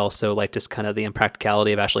notes, but also like just kind of the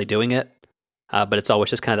impracticality of actually doing it. But it's always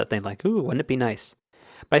just kind of that thing like, ooh, wouldn't it be nice?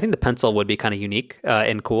 But I think the pencil would be kind of unique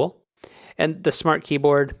and cool. And the smart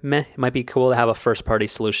keyboard, it might be cool to have a first-party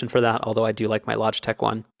solution for that, although I do like my Logitech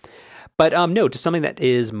one. But no, just something that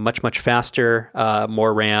is much, much faster,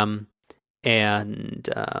 more RAM, and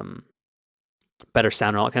better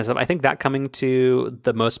sound and all that kind of stuff. I think that coming to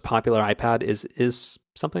the most popular iPad is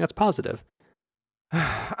something that's positive.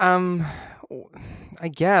 I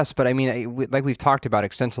guess, but I mean, like we've talked about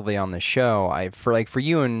extensively on the show, for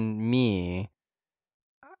you and me,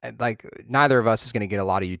 like neither of us is going to get a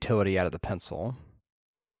lot of utility out of the pencil.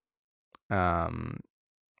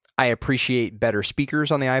 I appreciate better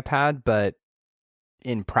speakers on the iPad, but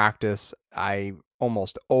in practice, I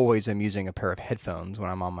almost always am using a pair of headphones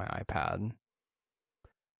when I'm on my iPad.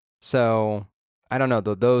 So I don't know,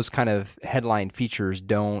 those kind of headline features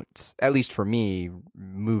don't, at least for me,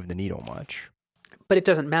 move the needle much. But it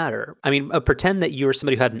doesn't matter. I mean, pretend that you were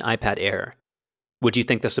somebody who had an iPad Air. Would you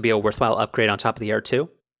think this would be a worthwhile upgrade on top of the Air 2?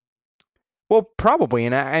 Well, probably.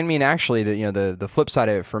 And I mean, actually, the flip side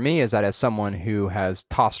of it for me is that as someone who has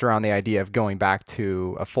tossed around the idea of going back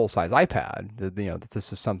to a full-size iPad,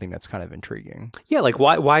 this is something that's kind of intriguing. Yeah, like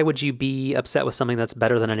why would you be upset with something that's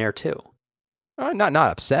better than an Air 2? Not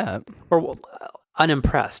upset. Or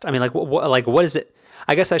unimpressed. I mean, what is it?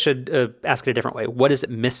 I guess I should ask it a different way. What is it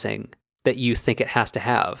missing that you think it has to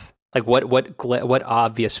have? Like what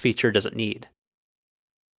obvious feature does it need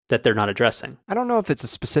that they're not addressing? I don't know if it's a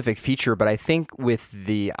specific feature, but I think with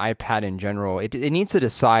the iPad in general, it needs to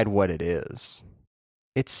decide what it is.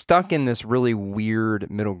 It's stuck in this really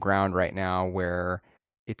weird middle ground right now where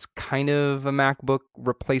it's kind of a MacBook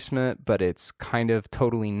replacement, but it's kind of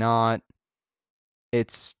totally not. I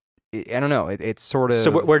don't know. It's sort of...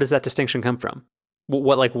 So where does that distinction come from?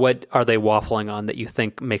 What are they waffling on that you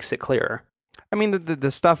think makes it clearer? I mean,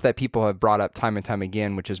 the stuff that people have brought up time and time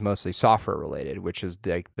again, which is mostly software related, which is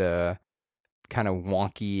like the kind of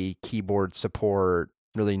wonky keyboard support,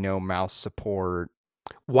 really no mouse support.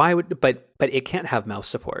 Why would but it can't have mouse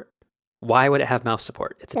support? Why would it have mouse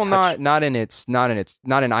support? It's a touch. not in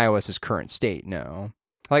iOS's current state. No,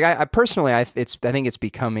 like I personally, I think it's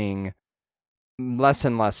becoming less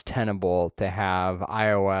and less tenable to have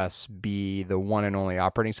iOS be the one and only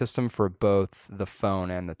operating system for both the phone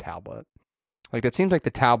and the tablet. Like, it seems like the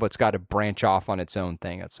tablet's got to branch off on its own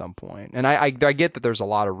thing at some point. And I get that there's a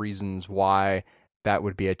lot of reasons why that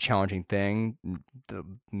would be a challenging thing,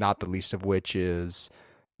 not the least of which is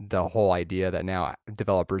the whole idea that now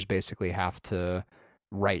developers basically have to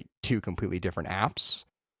write two completely different apps,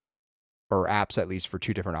 or apps at least for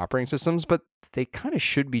two different operating systems, but they kind of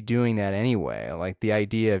should be doing that anyway. Like, the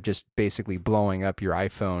idea of just basically blowing up your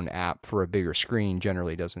iPhone app for a bigger screen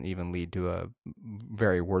generally doesn't even lead to a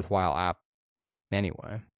very worthwhile app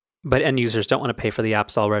anyway. But end users don't want to pay for the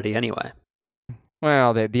apps already anyway.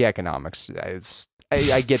 Well, the economics is,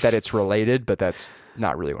 I get that it's related, but that's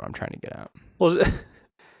not really what I'm trying to get at. Well,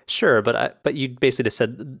 sure, but you basically just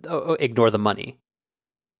said ignore the money.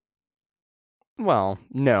 Well,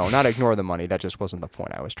 no, not ignore the money. That just wasn't the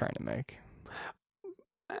point I was trying to make.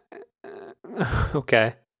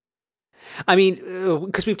 Okay. I mean,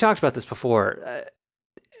 because we've talked about this before.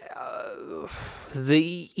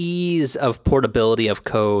 The ease of portability of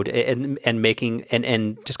code and making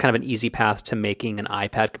and just kind of an easy path to making an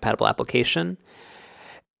iPad compatible application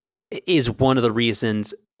is one of the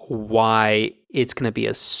reasons why it's going to be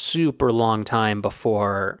a super long time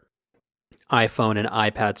before iPhone and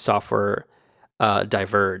iPad software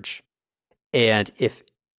diverge. And if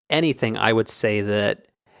anything, I would say that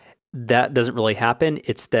doesn't really happen.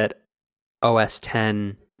 It's that OS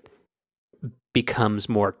X becomes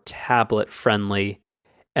more tablet friendly,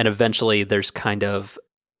 and eventually there's kind of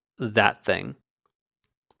that thing.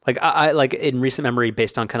 Like I like in recent memory,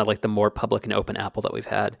 based on kind of like the more public and open Apple that we've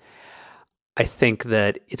had, I think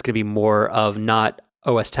that it's going to be more of not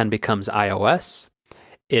OS X becomes iOS,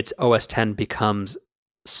 it's OS X becomes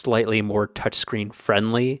slightly more touchscreen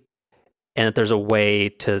friendly, and that there's a way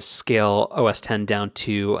to scale OS X down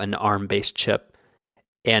to an ARM-based chip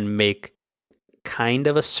and make kind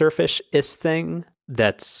of a Surface-ish thing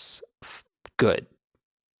that's good.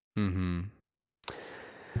 Mm-hmm.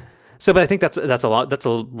 So, but I think that's a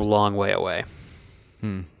long way away.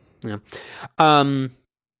 Yeah.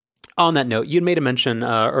 On that note, you'd made a mention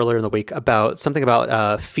earlier in the week about something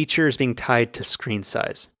about features being tied to screen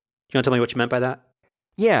size. You want to tell me what you meant by that?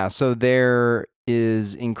 Yeah, so there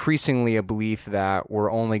is increasingly a belief that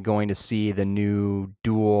we're only going to see the new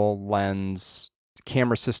dual lens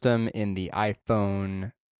camera system in the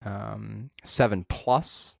iPhone 7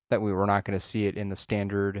 Plus, that we were not going to see it in the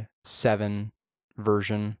standard 7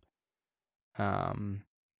 version. And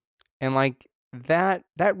like that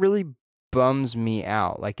really bums me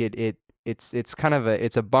out. Like it's kind of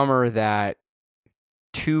it's a bummer that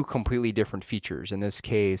two completely different features, in this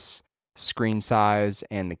case screen size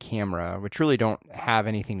and the camera, which really don't have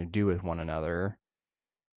anything to do with one another,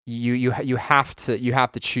 you have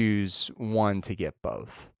to choose one to get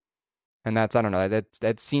both. And that's, I don't know,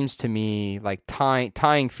 that seems to me like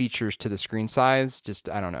tying features to the screen size, just,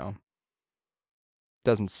 I don't know,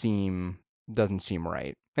 doesn't seem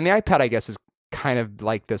right. And the iPad, I guess, is kind of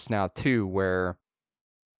like this now too, where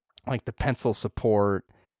like the pencil support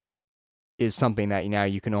is something that now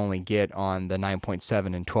you can only get on the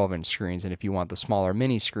 9.7 and 12-inch screens, and if you want the smaller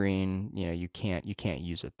mini screen, you can't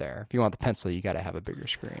use it there. If you want the pencil, you got to have a bigger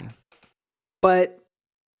screen. But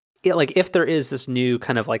like if there is this new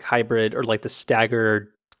kind of like hybrid or like the staggered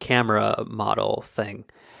camera model thing,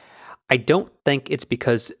 I don't think it's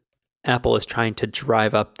because Apple is trying to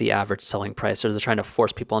drive up the average selling price, or they're trying to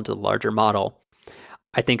force people into the larger model.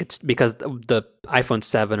 I think it's because the iPhone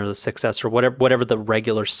 7 or the 6S or whatever the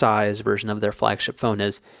regular size version of their flagship phone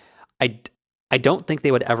is, I don't think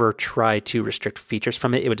they would ever try to restrict features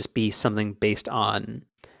from it. It would just be something based on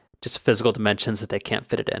just physical dimensions that they can't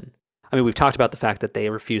fit it in. I mean, we've talked about the fact that they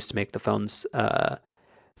refuse to make the phones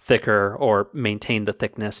thicker or maintain the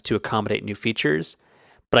thickness to accommodate new features,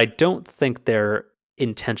 but I don't think they're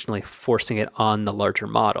intentionally forcing it on the larger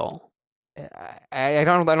model. I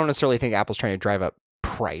don't necessarily think Apple's trying to drive up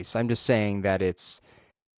price. I'm just saying that it's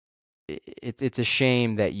a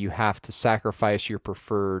shame that you have to sacrifice your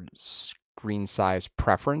preferred screen size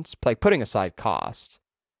preference, like putting aside cost,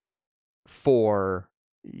 for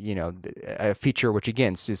a feature which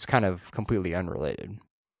again is kind of completely unrelated.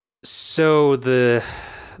 So the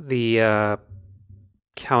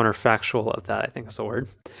counterfactual of that, I think is the word,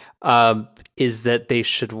 is that they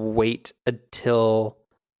should wait until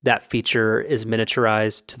that feature is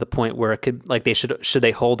miniaturized to the point where it could, like, should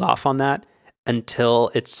they hold off on that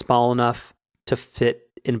until it's small enough to fit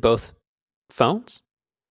in both phones?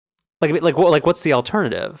 Like what's the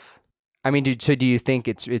alternative? I mean, do you think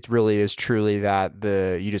it really is truly that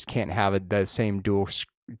you just can't have the same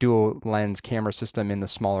dual lens camera system in the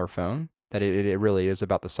smaller phone? That it really is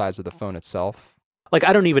about the size of the phone itself? Like,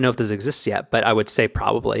 I don't even know if this exists yet, but I would say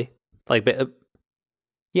probably. Like, but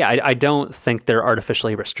yeah, I don't think they're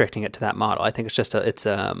artificially restricting it to that model. I think it's just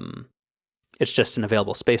an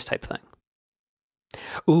available space type thing.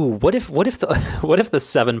 Ooh, what if the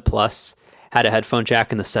 7 Plus had a headphone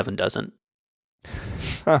jack and the 7 doesn't?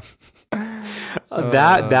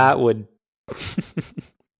 That would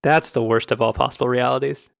that's the worst of all possible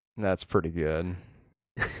realities. That's pretty good.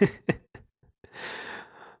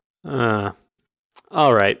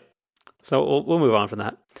 All right, so we'll move on from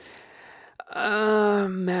that.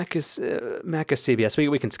 Mac is CBS.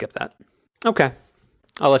 We can skip that. Okay,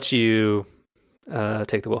 I'll let you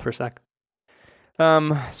take the wheel for a sec.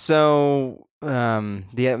 So one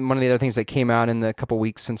of the other things that came out in the couple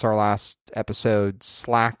weeks since our last episode,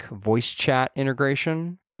 Slack voice chat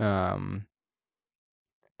integration. I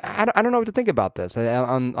don't know what to think about this.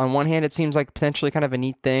 On one hand, it seems like potentially kind of a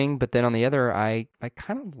neat thing, but then on the other, I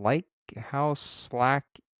kind of like how Slack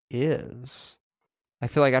is. I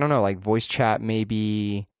feel like, I don't know, like voice chat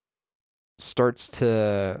maybe starts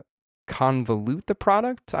to convolute the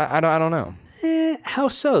product. I don't know. How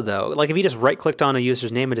so, though? Like, if you just right-clicked on a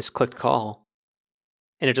user's name and just clicked call,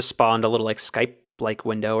 and it just spawned a little like Skype-like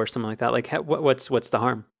window or something like that, like what's the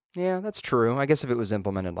harm? Yeah, that's true. I guess if it was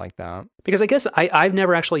implemented like that. Because I guess I've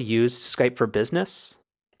never actually used Skype for Business.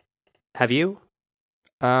 Have you?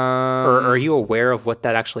 Or are you aware of what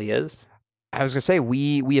that actually is? I was gonna say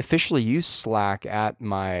we officially use Slack at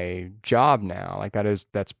my job now. Like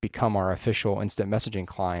that's become our official instant messaging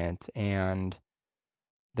client, and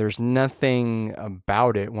there's nothing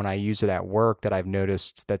about it when I use it at work that I've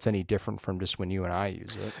noticed that's any different from just when you and I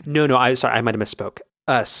use it. No, I'm sorry, I might have misspoke.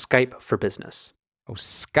 Skype for Business. Oh,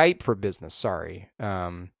 Skype for Business. Sorry.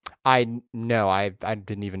 I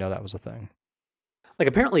didn't even know that was a thing. Like,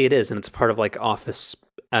 apparently it is, and it's part of like Office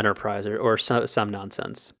Enterprise or some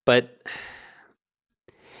nonsense. But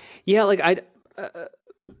yeah, like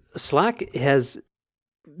Slack has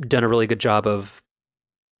done a really good job of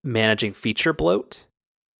managing feature bloat.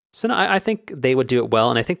 So no, I think they would do it well,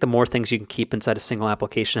 and I think the more things you can keep inside a single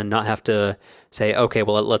application and not have to say, okay,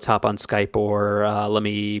 well, let's hop on Skype, or let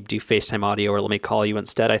me do FaceTime audio, or let me call you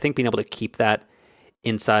instead. I think being able to keep that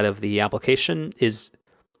inside of the application is,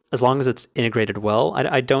 as long as it's integrated well,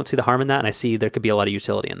 I don't see the harm in that, and I see there could be a lot of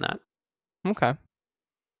utility in that. Okay.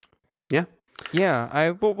 Yeah.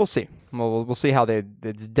 Yeah. We'll see. We'll see how the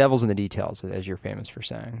devil's in the details, as you're famous for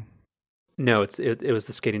saying. No, it was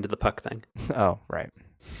the skating to the puck thing. Oh, right.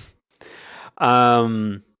 All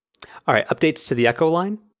right, updates to the Echo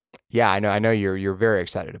line. Yeah, I know you're very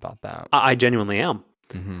excited about that. I genuinely am.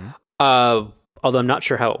 Mm-hmm. Although I'm not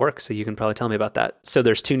sure how it works, so you can probably tell me about that. So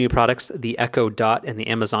there's 2 new products, the Echo Dot and the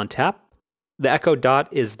Amazon Tap. The Echo Dot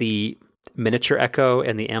is the miniature Echo,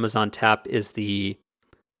 and the Amazon Tap is the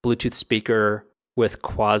Bluetooth speaker with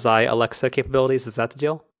quasi Alexa capabilities. Is that the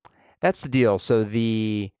deal? That's the deal. So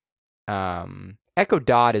the Echo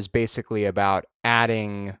Dot is basically about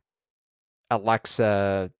adding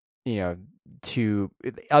Alexa, to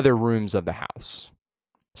other rooms of the house.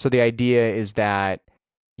 So the idea is that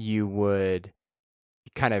you would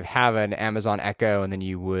kind of have an Amazon Echo, and then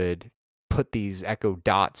you would put these Echo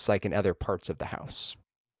Dots like in other parts of the house.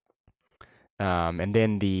 And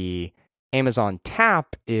then the Amazon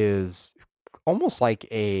Tap is almost like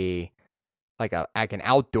an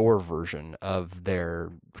outdoor version of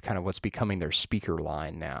their kind of what's becoming their speaker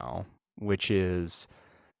line now, which is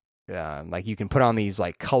like you can put on these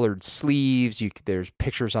like colored sleeves. There's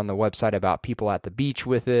pictures on the website about people at the beach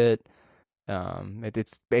with it.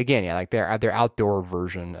 It's again, yeah, like their outdoor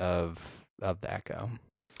version of the Echo.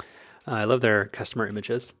 I love their customer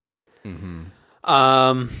images. Mm-hmm.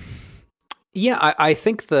 Yeah, I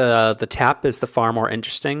think the Tap is the far more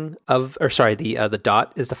interesting the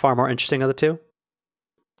Dot is the far more interesting of the two,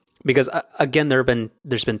 because again,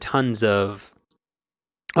 there's been tons of,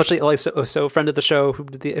 actually, like so a friend of the show who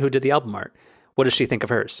did the album art. What does she think of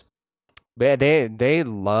hers? They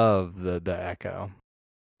love the Echo.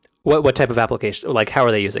 What type of application? Like, how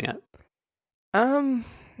are they using it?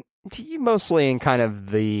 Mostly in kind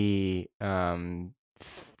of the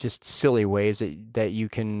just silly ways that you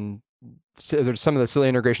can. So there's some of the silly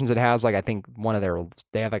integrations it has. Like I think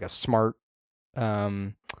they have like a smart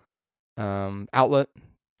outlet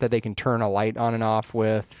that they can turn a light on and off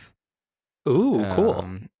with. Ooh, cool.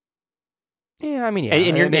 Yeah, I mean, yeah.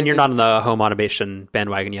 And you're not on the home automation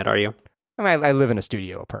bandwagon yet, are you? I mean, I live in a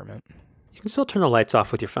studio apartment. You can still turn the lights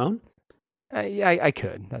off with your phone. Yeah, I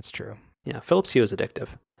could. That's true. Yeah, Philips Hue is addictive.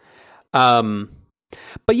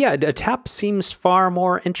 But yeah, a tap seems far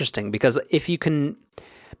more interesting because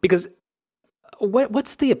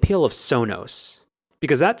what's the appeal of Sonos?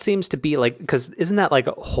 Because that seems to be because isn't that like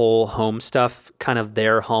whole home stuff kind of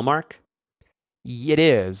their hallmark? It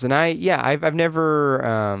is, and I've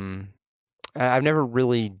never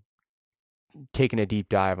really taken a deep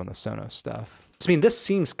dive on the Sonos stuff. I mean, this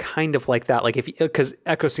seems kind of like that. Like because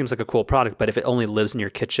Echo seems like a cool product, but if it only lives in your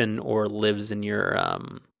kitchen or lives in your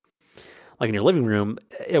like in your living room,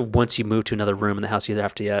 once you move to another room in the house, you either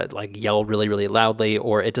have to like yell really, really loudly,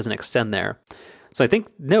 or it doesn't extend there. So I think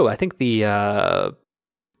the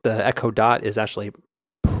Echo Dot is actually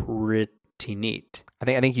pretty neat. I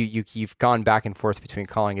think you've gone back and forth between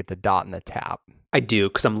calling it the Dot and the Tap. I do,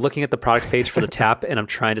 because I'm looking at the product page for the Tap, and I'm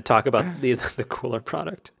trying to talk about the cooler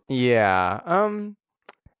product. Yeah.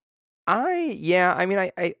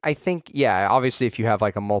 I think, obviously if you have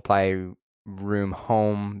like a multi-room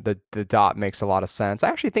home, the Dot makes a lot of sense. I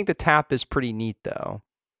actually think the Tap is pretty neat though.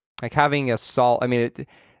 Like having it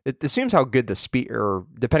assumes how good the speaker,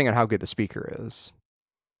 depending on how good the speaker is.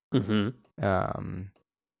 Mm-hmm.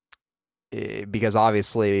 Because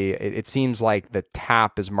obviously it seems like the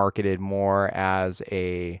Tap is marketed more as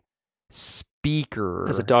a speaker.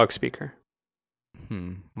 As a dog speaker.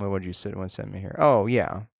 What would you say? What sent me here? Oh,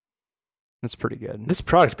 yeah. That's pretty good. This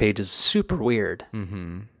product page is super weird.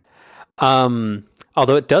 Mm-hmm.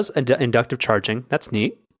 Although it does inductive charging. That's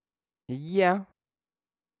neat. Yeah.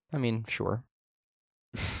 I mean, sure.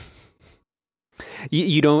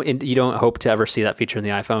 You don't hope to ever see that feature in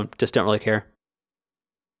the iPhone. Just don't really care.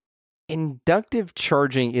 Inductive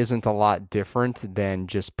charging isn't a lot different than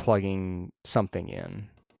just plugging something in.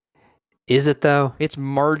 Is it though? It's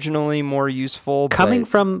marginally more useful. Coming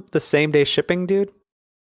from the same day shipping, dude.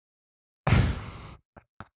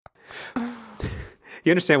 You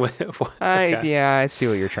understand what? Okay. Yeah, I see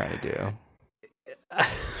what you're trying to do.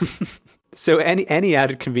 So any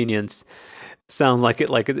added convenience sounds like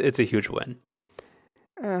it's a huge win.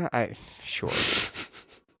 Sure.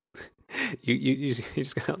 You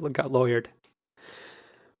just got lawyered.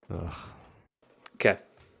 Ugh. Okay.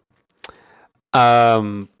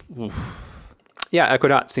 Yeah, Echo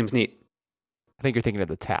Dot seems neat. I think you're thinking of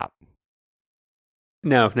the Tap.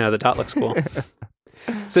 No, the Dot looks cool.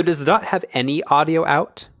 So does the Dot have any audio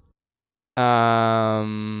out?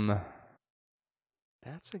 That's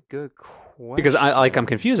a good question. Because I'm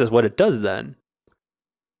confused as what it does then.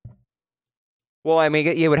 Well, I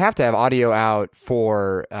mean, you would have to have audio out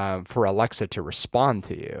for Alexa to respond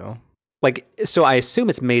to you. So I assume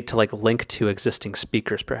it's made to link to existing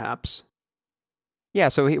speakers, perhaps. Yeah.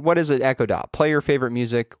 So what is it? Echo Dot. Play your favorite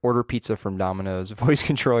music. Order pizza from Domino's. Voice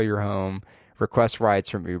control your home. Request rides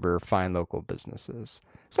from Uber. Find local businesses.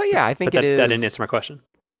 So yeah, I think it is. That didn't answer my question.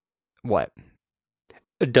 What?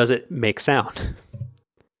 Does it make sound?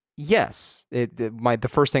 Yes. The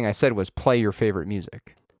first thing I said was play your favorite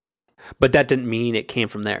music. But that didn't mean it came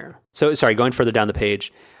from there. So, sorry, going further down the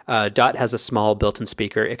page, Dot has a small built-in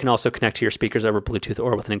speaker. It can also connect to your speakers over Bluetooth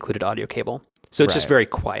or with an included audio cable. So it's just very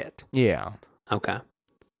quiet. Yeah. Okay.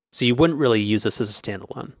 So you wouldn't really use this as a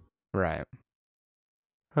standalone. Right.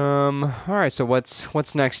 All right. So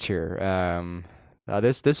what's next here?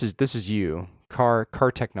 This is you. Car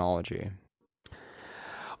technology.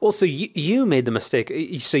 Well, so you made the mistake.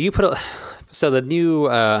 So you so the new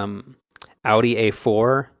Audi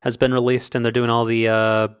A4 has been released, and they're doing all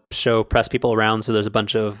the show press people around. So there's a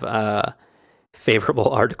bunch of favorable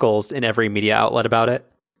articles in every media outlet about it.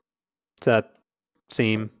 Does that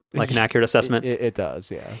seem like an accurate assessment? It does,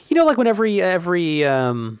 yes. When every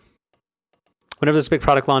whenever there's a big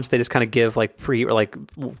product launch, they just kind of give white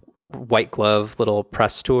glove little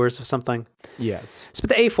press tours of something. Yes. So,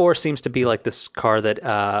 but the A4 seems to be like this car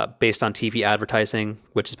that, based on TV advertising,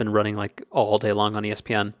 which has been running all day long on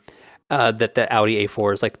ESPN, that the Audi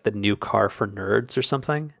A4 is like the new car for nerds or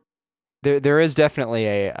something. There is definitely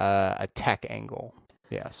a tech angle.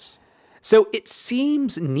 Yes. So it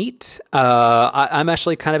seems neat. I'm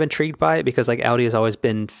actually kind of intrigued by it because Audi has always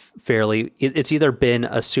been it's either been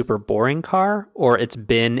a super boring car or it's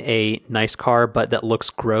been a nice car, but that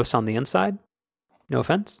looks gross on the inside. No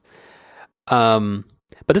offense. But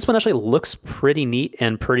this one actually looks pretty neat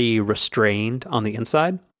and pretty restrained on the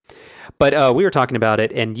inside. But we were talking about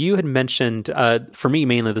it, and you had mentioned, for me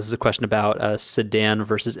mainly, this is a question about sedan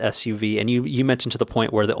versus SUV, and you mentioned to the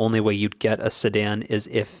point where the only way you'd get a sedan is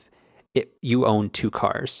if you own two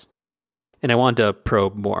cars, and I wanted to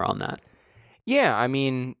probe more on that. Yeah, I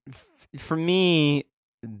mean, for me,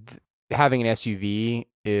 having an SUV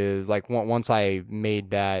is like once I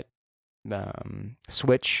made that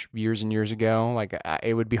switch years and years ago, like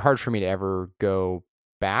it would be hard for me to ever go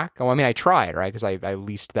back. Oh, I mean, I tried, right? Because I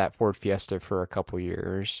leased that Ford Fiesta for a couple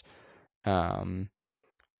years. And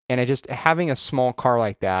I just having a small car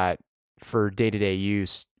like that for day-to-day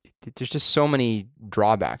use, there's just so many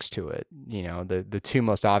drawbacks to it. You know, the two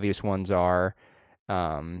most obvious ones are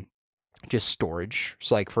just storage.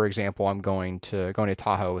 So like for example, I'm going to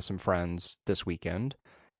Tahoe with some friends this weekend,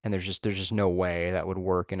 and there's just no way that would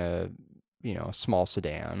work in a small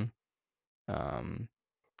sedan.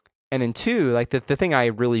 And then two, like the thing I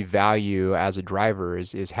really value as a driver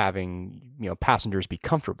is having, passengers be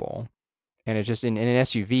comfortable. And it just in an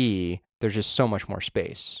SUV, there's just so much more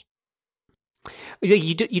space.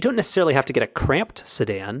 You don't necessarily have to get a cramped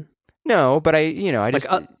sedan. No, but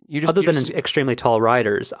other than extremely tall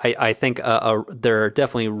riders, I think there are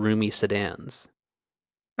definitely roomy sedans.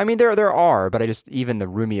 I mean, there are, but even the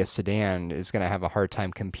roomiest sedan is going to have a hard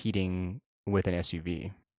time competing with an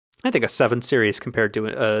SUV. I think a 7 Series compared to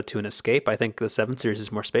an Escape, I think the 7 Series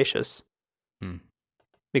is more spacious.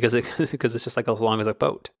 Because it's just like as long as a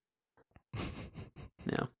boat.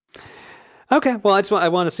 Yeah. Okay. Well, I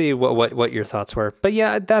want to see what your thoughts were, but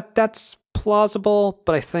yeah, that's plausible.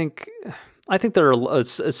 But I think there are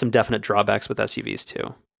some definite drawbacks with SUVs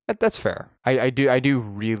too. That's fair. I do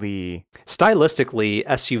really stylistically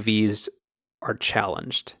SUVs are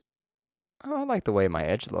challenged. I like the way my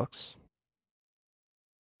Edge looks.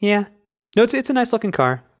 Yeah. No, it's a nice looking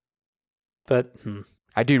car. But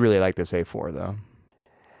I do really like this A4 though.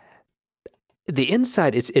 The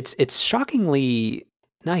inside, it's shockingly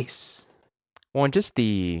nice. Well, and just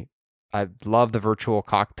I love the virtual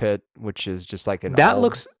cockpit, which is just like that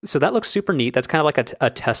looks super neat. That's kind of like a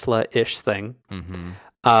Tesla-ish thing. Mm-hmm.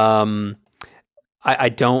 I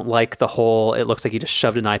don't like the whole. It looks like you just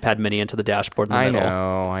shoved an iPad Mini into the dashboard in the middle.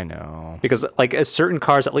 I know. Because like certain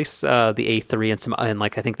cars, at least the A3 and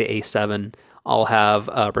like I think the A7, all have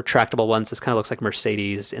retractable ones. This kind of looks like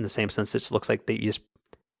Mercedes in the same sense. It just looks like you just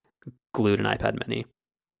glued an iPad Mini.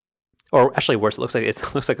 Or actually worse, it looks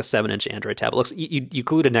like a 7-inch Android tablet. It looks you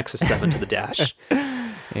glued a Nexus 7 to the dash.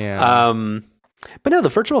 Yeah. But no, the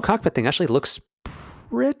virtual cockpit thing actually looks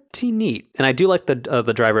pretty neat, and I do like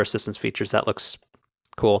the driver assistance features. That looks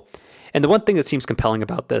cool. And the one thing that seems compelling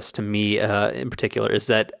about this to me, in particular, is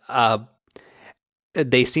that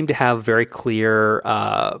they seem to have very clear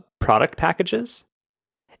product packages,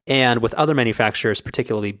 and with other manufacturers,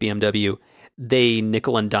 particularly BMW, they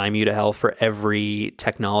nickel and dime you to hell for every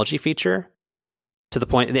technology feature to the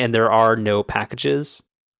point, and there are no packages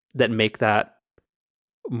that make that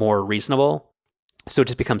more reasonable. So it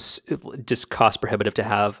just becomes just cost prohibitive to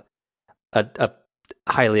have a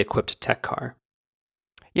highly equipped tech car.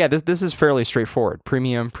 Yeah, this is fairly straightforward.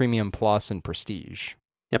 Premium Plus, and Prestige.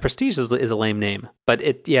 Yeah, Prestige is a lame name, but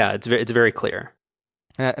it's very clear.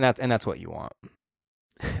 And that's what you want.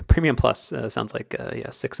 Premium Plus sounds like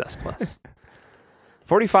 6S Plus.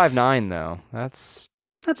 45.9 though. That's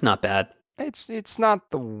not bad. It's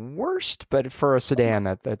not the worst, but for a sedan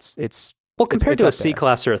it's well, compared to a C there.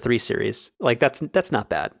 Class or a 3 Series, like that's not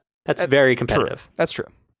bad. That's very competitive. True. That's true.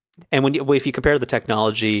 And if you compare the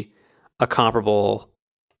technology, a comparable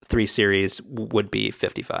 3 Series would be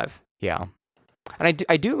 55. Yeah. And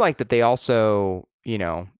I do like that they also,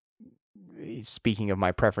 speaking of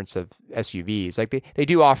my preference of SUVs, like they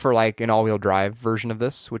do offer like an all-wheel drive version of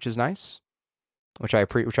this, which is nice, which I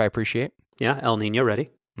appreciate. Yeah, El Nino ready.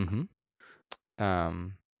 Mm-hmm.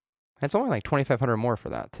 It's only like $2,500 more for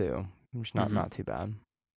that too. Which not too bad.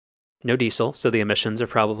 No diesel, so the emissions are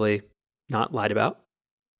probably not lied about.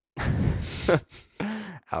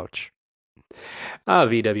 Ouch.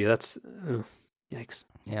 VW, that's yikes.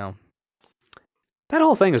 Yeah. That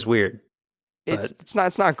whole thing is weird. It's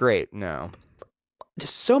not great, no.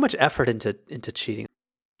 Just so much effort into cheating.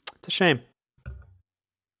 It's a shame.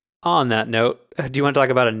 On that note, do you want to talk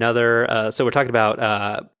about another so we're talking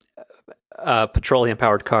about petroleum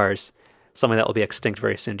powered cars, something that will be extinct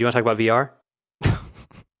very soon. Do you want to talk about VR?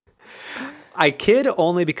 I kid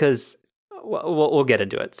only because we'll get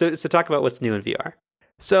into it. So talk about what's new in VR.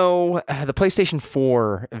 So the PlayStation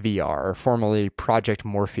 4 VR, formerly Project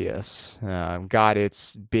Morpheus, got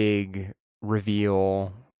its big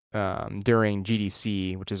reveal during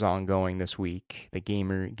GDC, which is ongoing this week, the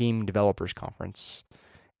Game Developers Conference.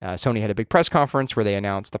 Sony had a big press conference where they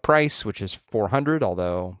announced the price, which is $400,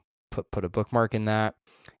 although put a bookmark in that.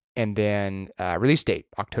 And then release date,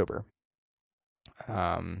 October.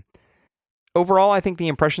 Overall, I think the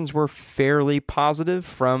impressions were fairly positive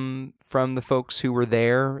from the folks who were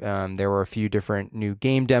there. There were a few different new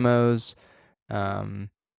game demos.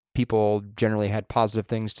 People generally had positive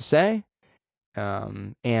things to say.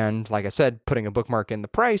 And like I said, putting a bookmark in the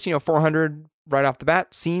price, $400 right off the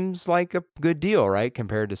bat seems like a good deal, right?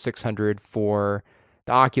 Compared to $600 for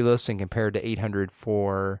the Oculus and compared to $800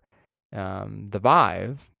 for the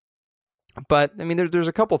Vive. But I mean, there's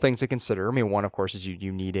a couple things to consider. I mean, one, of course, is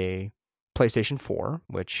you need a PlayStation 4,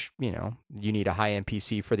 which, you need a high-end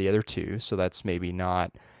PC for the other two, so that's maybe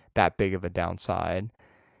not that big of a downside.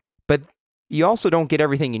 But you also don't get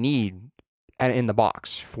everything you need in the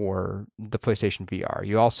box for the PlayStation VR.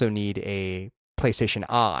 You also need a PlayStation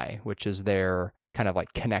Eye, which is their kind of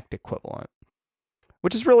like Kinect equivalent,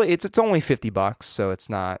 which is really, it's only $50, so it's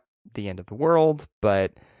not the end of the world.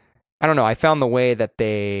 But I don't know, I found the way that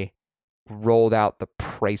they rolled out the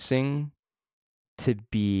pricing to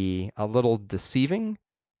be a little deceiving.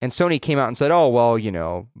 And Sony came out and said, oh, well,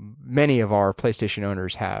 many of our PlayStation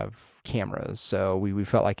owners have cameras, so we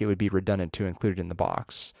felt like it would be redundant to include it in the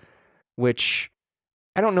box, which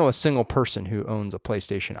I don't know a single person who owns a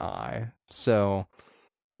PlayStation Eye, so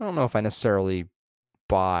I don't know if I necessarily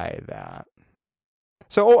buy that.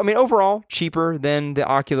 So, I mean, overall, cheaper than the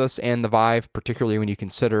Oculus and the Vive, particularly when you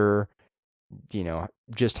consider,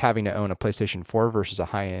 just having to own a PlayStation 4 versus a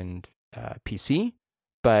high-end PC.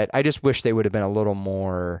 But I just wish they would have been a little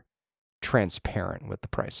more transparent with the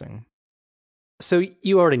pricing. So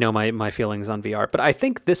you already know my feelings on VR, but I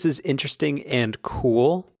think this is interesting and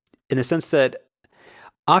cool in the sense that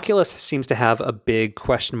Oculus seems to have a big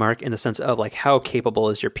question mark in the sense of like how capable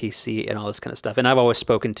is your PC and all this kind of stuff. And I've always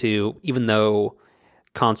spoken to, even though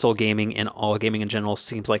console gaming and all gaming in general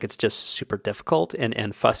seems like it's just super difficult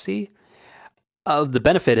and fussy, the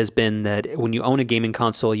benefit has been that when you own a gaming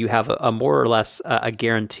console, you have a more or less a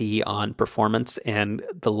guarantee on performance and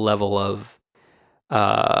the level of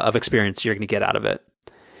experience you're going to get out of it.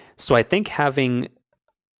 So I think having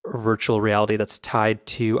virtual reality that's tied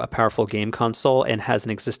to a powerful game console and has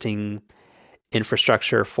an existing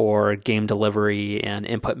infrastructure for game delivery and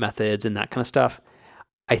input methods and that kind of stuff,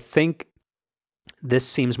 I think this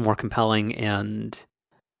seems more compelling and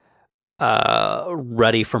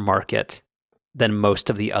ready for market than most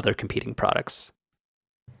of the other competing products.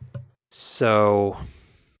 So,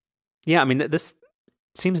 yeah, I mean, this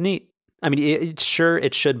seems neat. I mean, it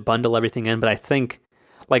should bundle everything in, but I think,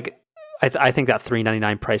 I think that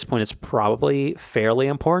 $399 price point is probably fairly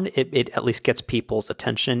important. It at least gets people's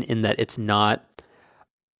attention in that it's not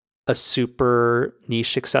a super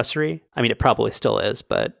niche accessory. I mean, it probably still is,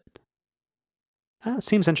 but it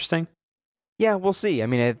seems interesting. Yeah, we'll see. I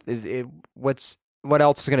mean, what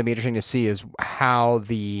else is going to be interesting to see is how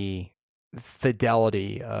the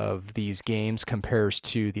fidelity of these games compares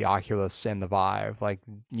to the Oculus and the Vive. Like,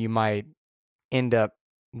 you might end up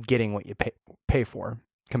getting what you pay for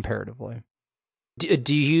comparatively.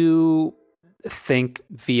 Do you think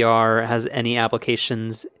VR has any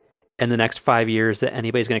applications in the next 5 years that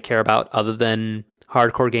anybody's going to care about other than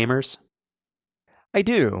hardcore gamers? I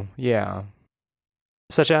do, yeah.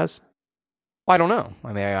 Such as? I don't know.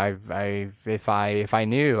 I mean, if I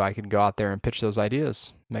knew, I could go out there and pitch those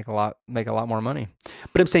ideas, make a lot more money.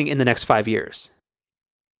 But I'm saying in the next 5 years.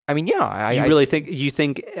 I mean, yeah. You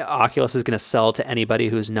think Oculus is going to sell to anybody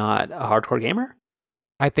who's not a hardcore gamer?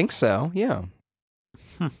 I think so. Yeah.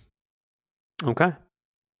 Okay.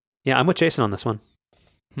 Yeah, I'm with Jason on this one.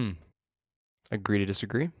 Agree to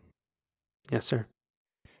disagree. Yes, sir.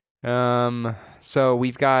 So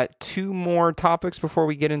we've got 2 more topics before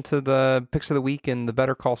we get into the picks of the week and the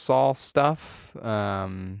Better Call Saul stuff.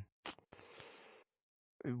 What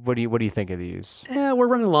do you think of these? Yeah, we're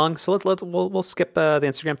running along, so we'll skip the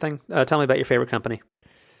Instagram thing. Tell me about your favorite company.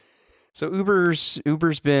 So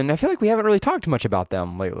Uber's been, I feel like we haven't really talked much about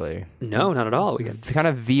them lately. No, not at all. We get kind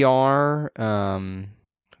of VR.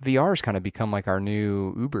 VR's kind of become like our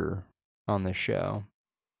new Uber on this show.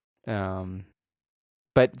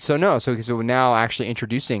 But so now actually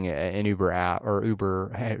introducing an Uber app or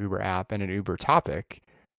Uber app and an Uber topic.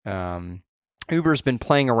 Uber's been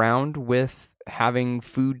playing around with having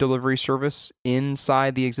food delivery service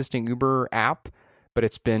inside the existing Uber app, but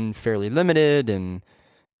it's been fairly limited and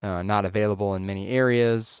not available in many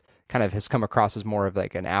areas. Kind of has come across as more of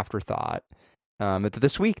like an afterthought. But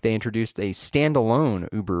this week they introduced a standalone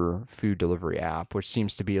Uber food delivery app, which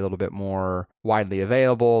seems to be a little bit more widely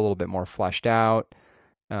available, a little bit more fleshed out.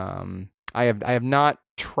 I have not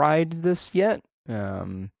tried this yet.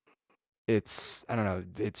 It's I don't know.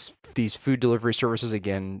 It's these food delivery services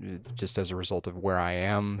again, just as a result of where I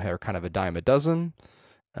am, are kind of a dime a dozen.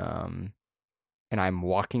 Um, and I'm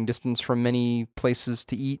walking distance from many places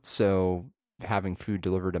to eat, so having food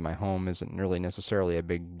delivered to my home isn't really necessarily a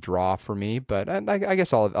big draw for me. But I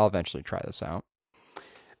guess I'll eventually try this out.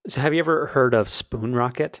 So have you ever heard of Spoon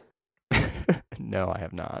Rocket? No, I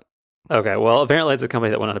have not. Okay, well, apparently it's a company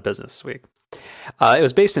that went out of business this week. It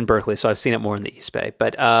was based in Berkeley, so I've seen it more in the East Bay.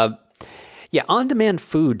 But yeah, on-demand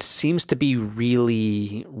food seems to be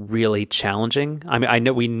really, really challenging. I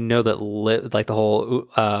mean, we know that like the whole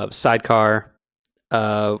Sidecar,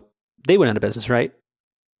 they went out of business, right?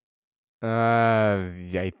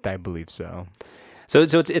 I believe so. So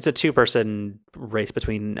it's a two-person race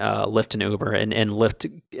between Lyft and Uber, and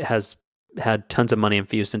Lyft has had tons of money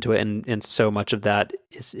infused into it, and so much of that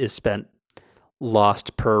is spent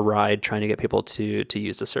lost per ride trying to get people to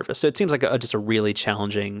use the service. So it seems like just a really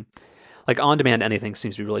challenging, like on-demand anything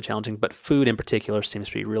seems to be really challenging, but food in particular seems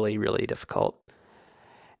to be really, really difficult.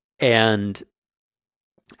 And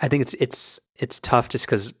I think it's tough just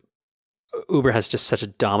because Uber has just such a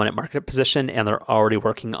dominant market position, and they're already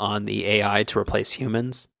working on the AI to replace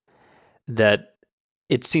humans, that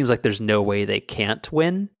it seems like there's no way they can't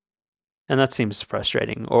win. And that seems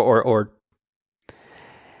frustrating. Or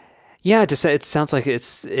yeah, just it sounds like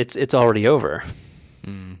it's already over.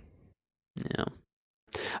 Mm. Yeah,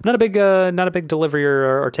 I'm not a big delivery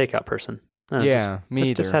or takeout person. Me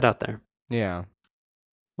either. Just head out there. Yeah.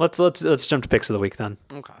 Let's jump to picks of the week then.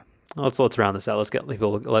 Okay. Let's round this out. Let's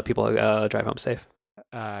let people drive home safe.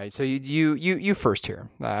 So you first here.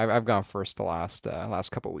 I've gone first the last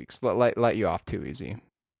couple weeks. Let you off too easy.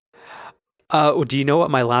 Do you know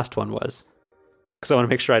what my last one was? Because I want to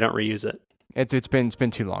make sure I don't reuse it. It's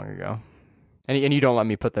been too long ago, and you don't let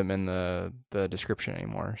me put them in the description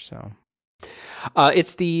anymore. So,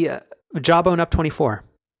 it's the Jawbone Up 24.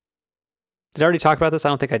 Did I already talk about this? I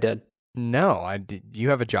don't think I did. No, I did. You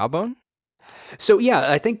have a Jawbone? So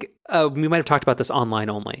yeah, I think we might have talked about this online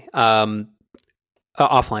only, offline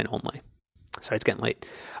only. Sorry, it's getting late.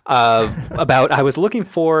 About I was looking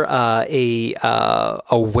for a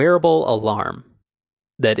wearable alarm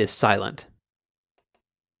that is silent,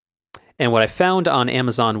 and what I found on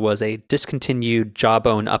Amazon was a discontinued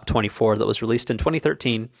Jawbone Up 24 that was released in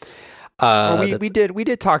 2013. We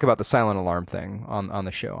did talk about the silent alarm thing on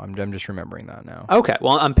the show. I'm just remembering that now. Okay,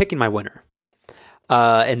 well I'm picking my winner,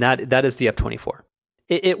 and that is the Up 24.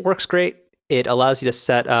 It works great. It allows you to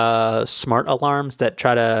set smart alarms that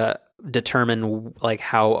try to determine like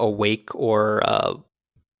how awake or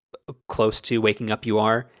close to waking up you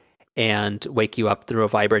are, and wake you up through a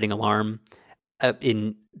vibrating alarm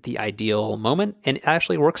in the ideal moment. And it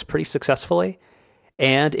actually works pretty successfully.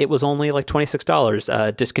 And it was only like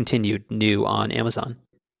 $26, discontinued, new on Amazon.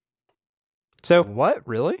 So what,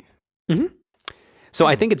 really? Mm-hmm. So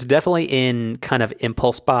I think it's definitely in kind of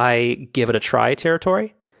impulse buy, give it a try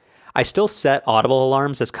territory. I still set audible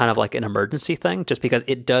alarms as kind of like an emergency thing, just because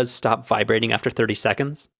it does stop vibrating after 30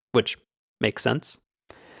 seconds, which makes sense.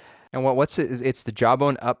 And what's it? It's the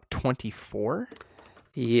Jawbone Up 24?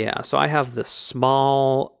 Yeah, so I have the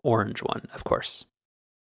small orange one, of course.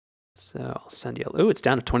 So I'll send you. Ooh, it's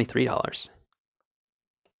down to $23.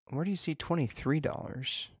 Where do you see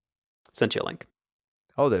 $23? Sent you a link.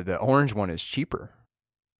 Oh, the orange one is cheaper.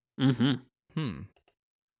 Mm-hmm.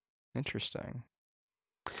 Interesting.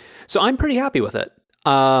 So I'm pretty happy with it.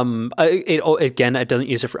 It doesn't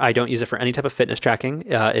use it for. I don't use it for any type of fitness tracking.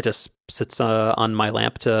 It just sits on my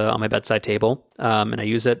lamp on my bedside table, and I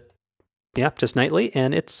use it, just nightly,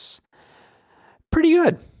 and it's pretty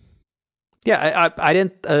good. Yeah, I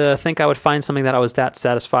didn't think I would find something that I was that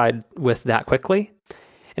satisfied with that quickly.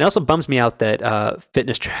 It also bums me out that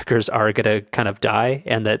fitness trackers are going to kind of die,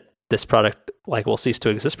 and that this product will cease to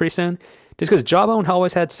exist pretty soon. Just because Jawbone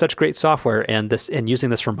always had such great software, and using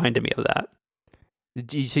this reminded me of that.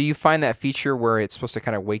 So you find that feature where it's supposed to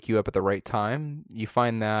kind of wake you up at the right time? You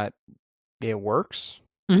find that it works?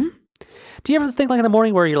 Mm-hmm. Do you ever think in the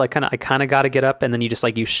morning where you're I kind of got to get up, and then you just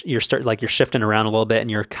you're shifting around a little bit, and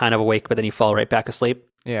you're kind of awake, but then you fall right back asleep?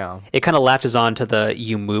 Yeah. It kind of latches on to the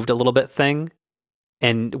you moved a little bit thing,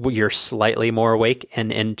 and you're slightly more awake,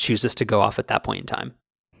 and chooses to go off at that point in time.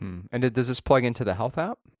 And does this plug into the health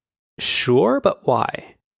app? Sure, but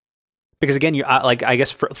why? Because again, I guess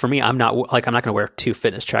for me, I'm not going to wear 2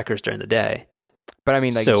 fitness trackers during the day. But I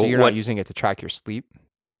mean, so you're not using it to track your sleep?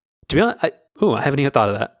 To be honest, I haven't even thought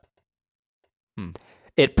of that.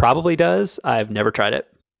 It probably does. I've never tried it.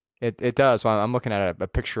 It does. Well, I'm looking at a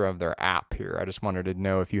picture of their app here. I just wanted to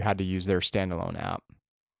know if you had to use their standalone app.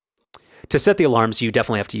 To set the alarms, you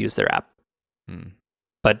definitely have to use their app.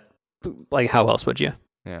 But like, how else would you?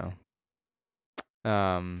 Yeah.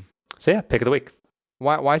 So yeah, pick of the week.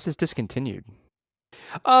 Why is this discontinued?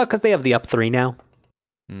 Because they have the Up 3 now.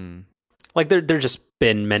 Hmm. Like there just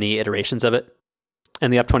been many iterations of it,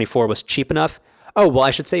 and the Up 24 was cheap enough. Oh well,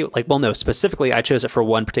 I should say no. Specifically, I chose it for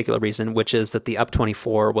one particular reason, which is that the Up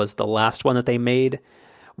 24 was the last one that they made,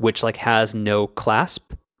 which like has no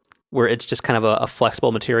clasp, where it's just kind of a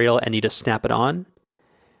flexible material and you just snap it on.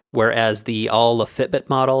 Whereas all the Fitbit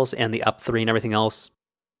models and the Up 3 and everything else,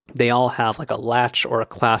 they all have like a latch or a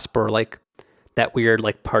clasp or like that weird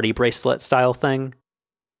like party bracelet style thing,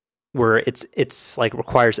 where it's like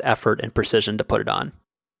requires effort and precision to put it on.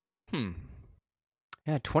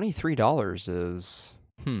 Yeah, $23 is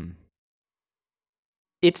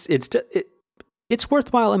It's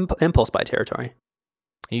worthwhile impulse buy territory.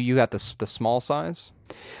 You got the small size?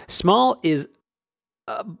 Small is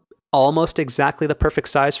almost exactly the perfect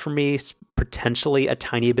size for me. It's potentially a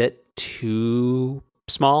tiny bit too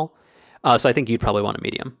small. So I think you'd probably want a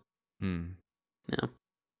medium. Yeah.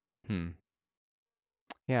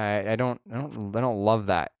 Yeah, I don't love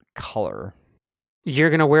that color. You're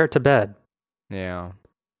gonna wear it to bed. Yeah.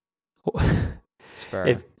 It's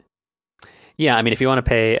fair. Yeah, I mean, if you want to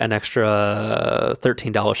pay an extra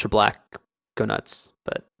 $13 for black, go nuts.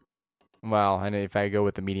 But well, and if I go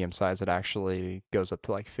with the medium size, it actually goes up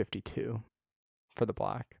to like 52 for the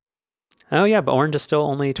black. Oh yeah, but orange is still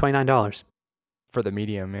only $29 for the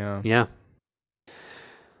medium. Yeah. Yeah.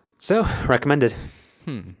 So recommended.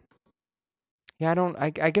 Yeah, I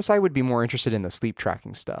guess I would be more interested in the sleep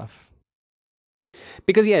tracking stuff.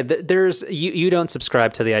 Because yeah, there's you don't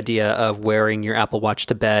subscribe to the idea of wearing your Apple Watch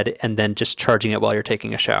to bed and then just charging it while you're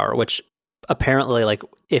taking a shower, which apparently, like,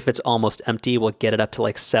 if it's almost empty, will get it up to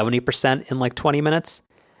like 70% in like 20 minutes.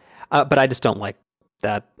 But I just don't like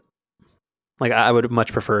that. Like, I would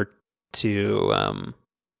much prefer to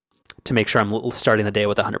make sure I'm starting the day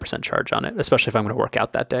with 100% charge on it, especially if I'm going to work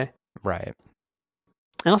out that day. Right.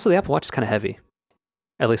 And also, the Apple Watch is kind of heavy,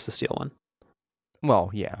 at least the steel one. Well,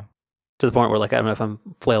 yeah. To the point where, like, I don't know if I'm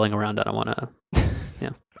flailing around. I don't want to.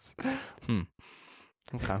 Yeah.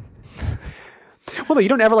 Okay. Well, you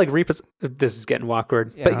don't ever like this is getting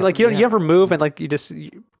awkward. Yeah, but like you ever move and like you just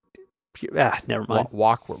never mind.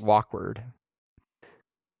 Walkward.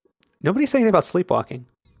 Nobody's saying anything about sleepwalking.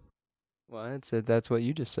 Well, that's what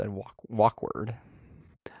you just said. Walkward.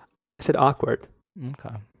 I said awkward.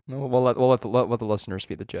 Okay. We'll let the listeners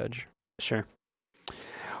be the judge. Sure.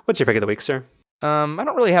 What's your pick of the week, sir? I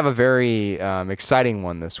don't really have a very exciting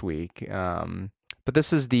one this week. But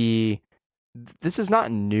this is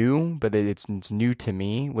not new, but it's new to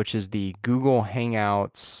me, which is the Google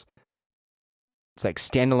Hangouts. It's like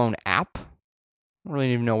standalone app. I don't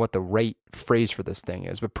really even know what the right phrase for this thing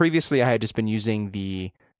is, but previously I had just been using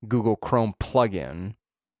the Google Chrome plugin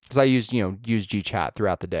because I use GChat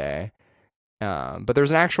throughout the day. But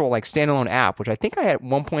there's an actual like standalone app, which I think I at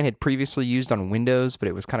one point had previously used on Windows, but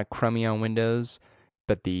it was kind of crummy on Windows.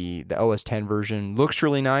 But the OS 10 version looks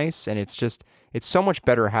really nice, and it's so much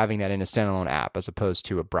better having that in a standalone app as opposed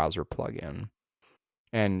to a browser plugin.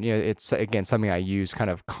 And it's again something I use kind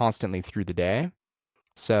of constantly through the day.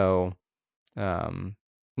 So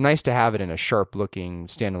nice to have it in a sharp-looking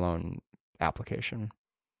standalone application.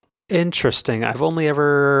 Interesting. I've only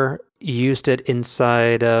ever used it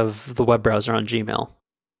inside of the web browser on Gmail.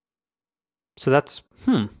 So that's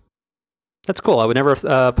cool. I would never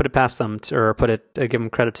put it past them or give them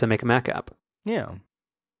credit to make a Mac app. Yeah,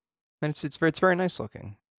 and it's very nice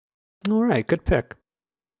looking. All right, good pick.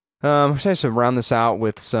 I'm trying to round this out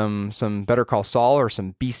with some Better Call Saul or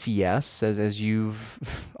some BCS, as you've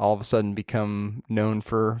all of a sudden become known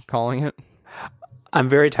for calling it. I'm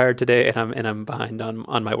very tired today, and I'm behind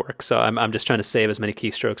on my work, so I'm just trying to save as many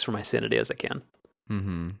keystrokes for my sanity as I can.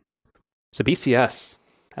 Mm-hmm. So BCS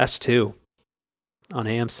S2 on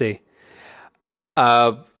AMC.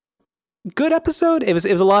 Good episode. It was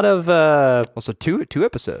a lot of also two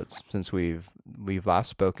episodes since we've last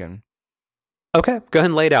spoken. Okay, go ahead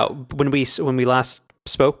and lay it out. When we last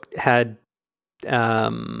spoke, had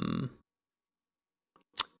Kim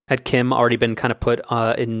already been kind of put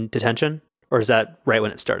in detention, or is that right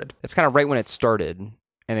when it started? It's kind of right when it started,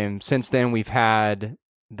 and then since then we've had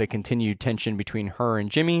the continued tension between her and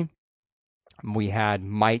Jimmy. We had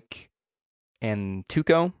Mike and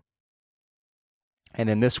Tuco. And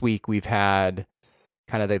then this week we've had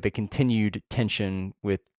kind of the continued tension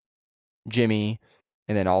with Jimmy,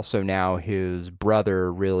 and then also now his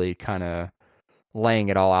brother really kind of laying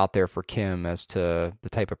it all out there for Kim as to the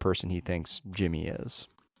type of person he thinks Jimmy is.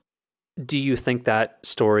 Do you think that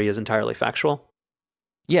story is entirely factual?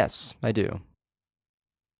 Yes, I do.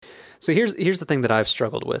 So here's the thing that I've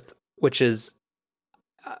struggled with, which is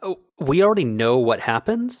we already know what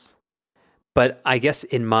happens, but I guess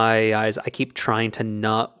in my eyes, I keep trying to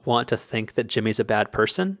not want to think that Jimmy's a bad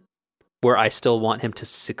person, where I still want him to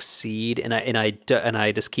succeed, and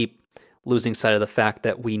I just keep losing sight of the fact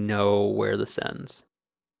that we know where this ends.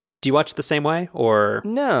 Do you watch the same way, or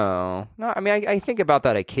No. I mean, I think about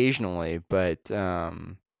that occasionally, but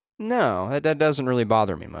no, that doesn't really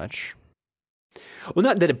bother me much. well,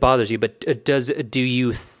 not that it bothers you, but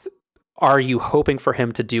are you hoping for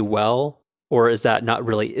him to do well, or is that not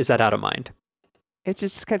really? Is that out of mind?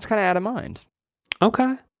 It's kind of out of mind.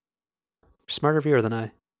 Okay, smarter viewer than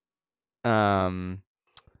I.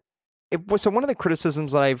 So one of the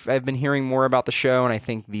criticisms that I've been hearing more about the show, and I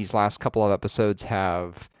think these last couple of episodes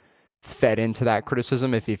have fed into that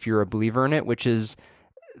criticism, if you're a believer in it, which is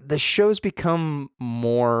the show's become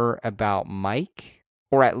more about Mike,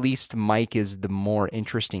 or at least Mike is the more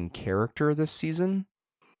interesting character this season.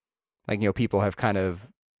 Like, people have kind of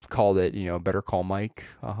called it, Better Call Mike.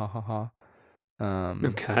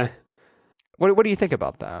 Okay. What do you think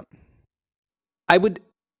about that? I would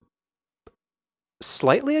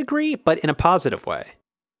slightly agree, but in a positive way.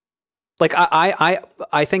 Like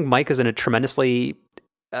I think Mike is in a tremendously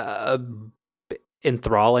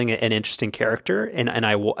enthralling and interesting character, and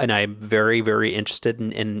I'm very, very interested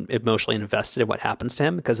and emotionally invested in what happens to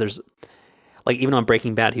him, because there's like, even on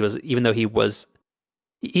Breaking Bad, he was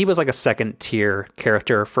like a second tier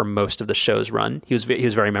character for most of the show's run. He was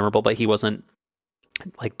very memorable, but he wasn't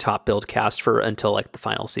like top billed cast until like the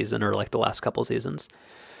final season or like the last couple of seasons.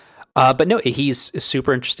 But no, he's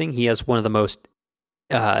super interesting. He has one of the most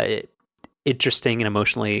interesting and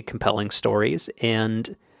emotionally compelling stories,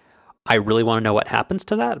 and I really want to know what happens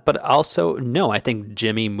to that. But also, no, I think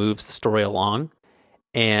Jimmy moves the story along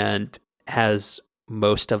and has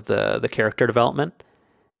most of the character development.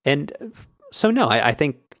 And so, no, I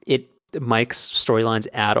think Mike's storylines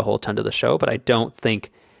add a whole ton to the show, but I don't think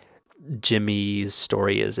Jimmy's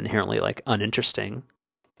story is inherently like uninteresting.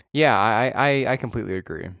 Yeah, I completely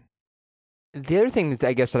agree. The other thing that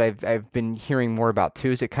I guess that I've been hearing more about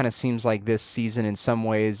too is it kind of seems like this season in some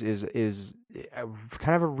ways is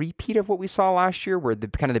kind of a repeat of what we saw last year, where the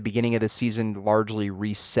beginning of the season largely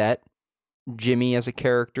reset Jimmy as a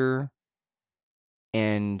character,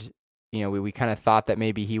 and we kind of thought that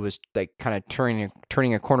maybe he was like kind of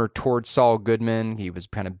turning a corner towards Saul Goodman. He was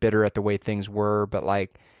kind of bitter at the way things were, but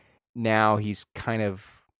like now he's kind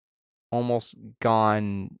of almost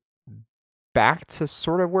gone back to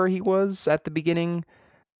sort of where he was at the beginning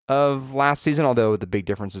of last season, although the big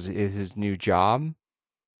difference is his new job.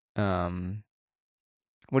 What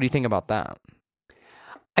do you think about that?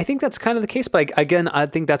 I think that's kind of the case, but again, I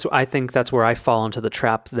think that's where I fall into the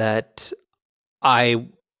trap that I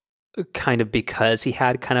kind of, because he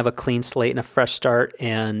had kind of a clean slate and a fresh start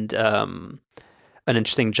and an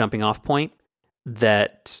interesting jumping off point,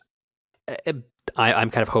 that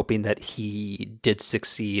I'm kind of hoping that he did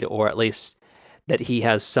succeed, or at least that he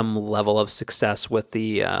has some level of success with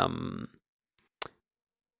the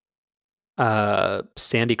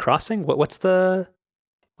Sandy Crossing. What's the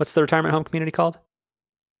retirement home community called?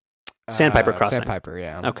 Sandpiper Crossing. Sandpiper,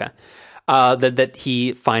 yeah. Okay. That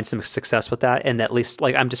he finds some success with that, and at least,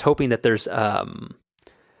 like, I'm just hoping that there's an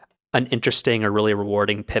interesting or really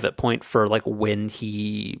rewarding pivot point for like when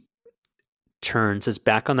he turns his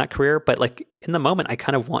back on that career. But like in the moment, I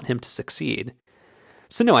kind of want him to succeed.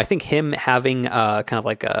 So no, I think him having kind of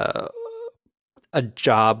like a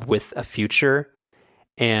job with a future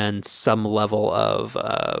and some level of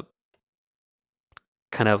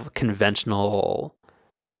kind of conventional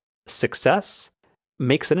success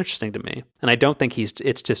makes it interesting to me. And I don't think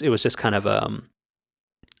it was just kind of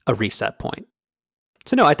a reset point.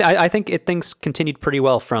 So no, I think things continued pretty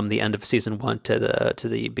well from the end of season 1 to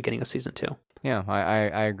the beginning of season 2. Yeah,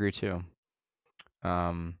 I agree too.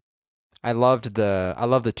 I loved the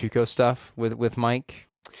Tuco stuff with Mike.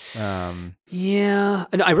 Yeah,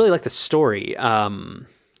 and I really like the story.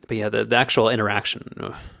 But yeah, the actual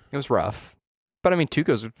interaction, it was rough. But I mean,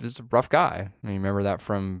 Tuco's is a rough guy. I mean, remember that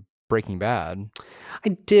from Breaking Bad? I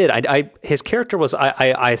did. His character was.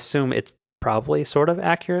 I assume it's probably sort of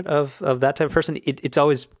accurate of that type of person. It's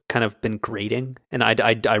always kind of been grating, and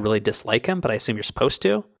I really dislike him, but I assume you're supposed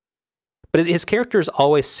to. But his characters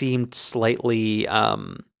always seemed slightly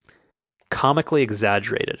comically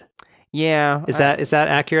exaggerated. Yeah. Is that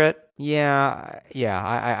accurate? Yeah.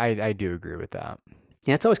 I do agree with that.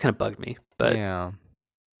 Yeah, it's always kind of bugged me. But yeah.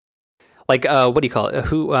 Like, what do you call it?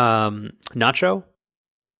 Nacho?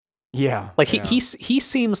 Yeah. Like he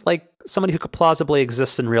seems like somebody who could plausibly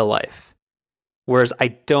exist in real life. Whereas I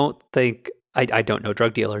don't think I don't know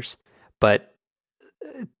drug dealers, but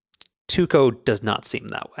Tuco does not seem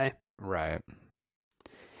that way. Right.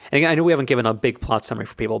 And again, I know we haven't given a big plot summary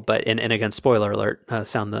for people, but and again, spoiler alert,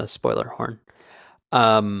 sound the spoiler horn.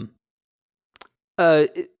 At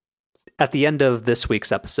the end of this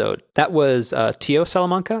week's episode, that was Tio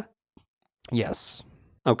Salamanca. Yes.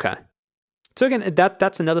 Okay. So again,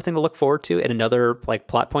 that's another thing to look forward to, and another like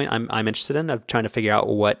plot point I'm interested in, of trying to figure out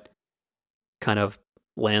what kind of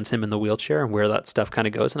lands him in the wheelchair and where that stuff kind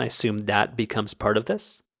of goes, and I assume that becomes part of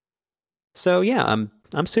this. So yeah,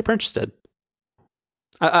 I'm super interested.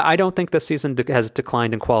 I don't think this season has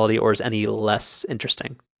declined in quality or is any less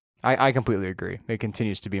interesting. I completely agree. It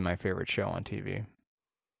continues to be my favorite show on TV.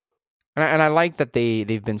 And I like that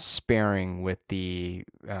they've been sparing with the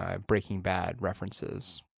Breaking Bad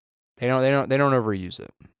references. They don't overuse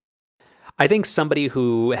it. I think somebody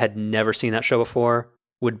who had never seen that show before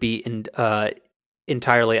would be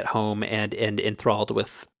entirely at home and enthralled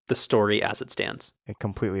with the story as it stands. I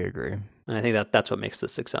completely agree. And I think that's what makes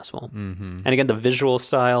this successful. Mm-hmm. And again, the visual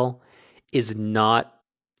style is not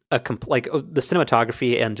like the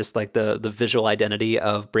cinematography and just like the visual identity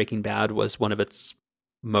of Breaking Bad was one of its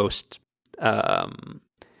most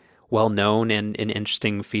well-known and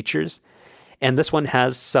interesting features. And this one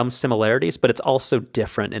has some similarities, but it's also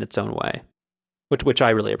different in its own way, which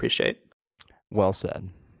I really appreciate. Well said.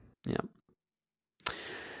 Yeah.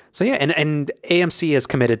 So yeah, and AMC is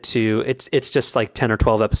committed to it's just like 10 or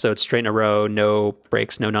 12 episodes straight in a row, no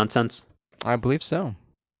breaks, no nonsense. I believe so.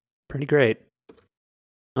 Pretty great.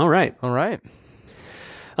 All right. That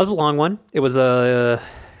was a long one. It was to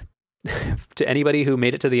anybody who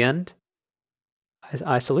made it to the end,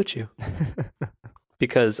 I salute you.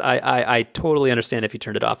 Because I totally understand if you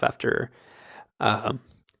turned it off after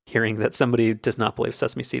hearing that somebody does not believe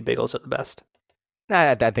sesame seed bagels are the best.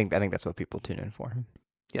 I think that's what people tune in for.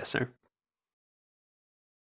 Yes, sir.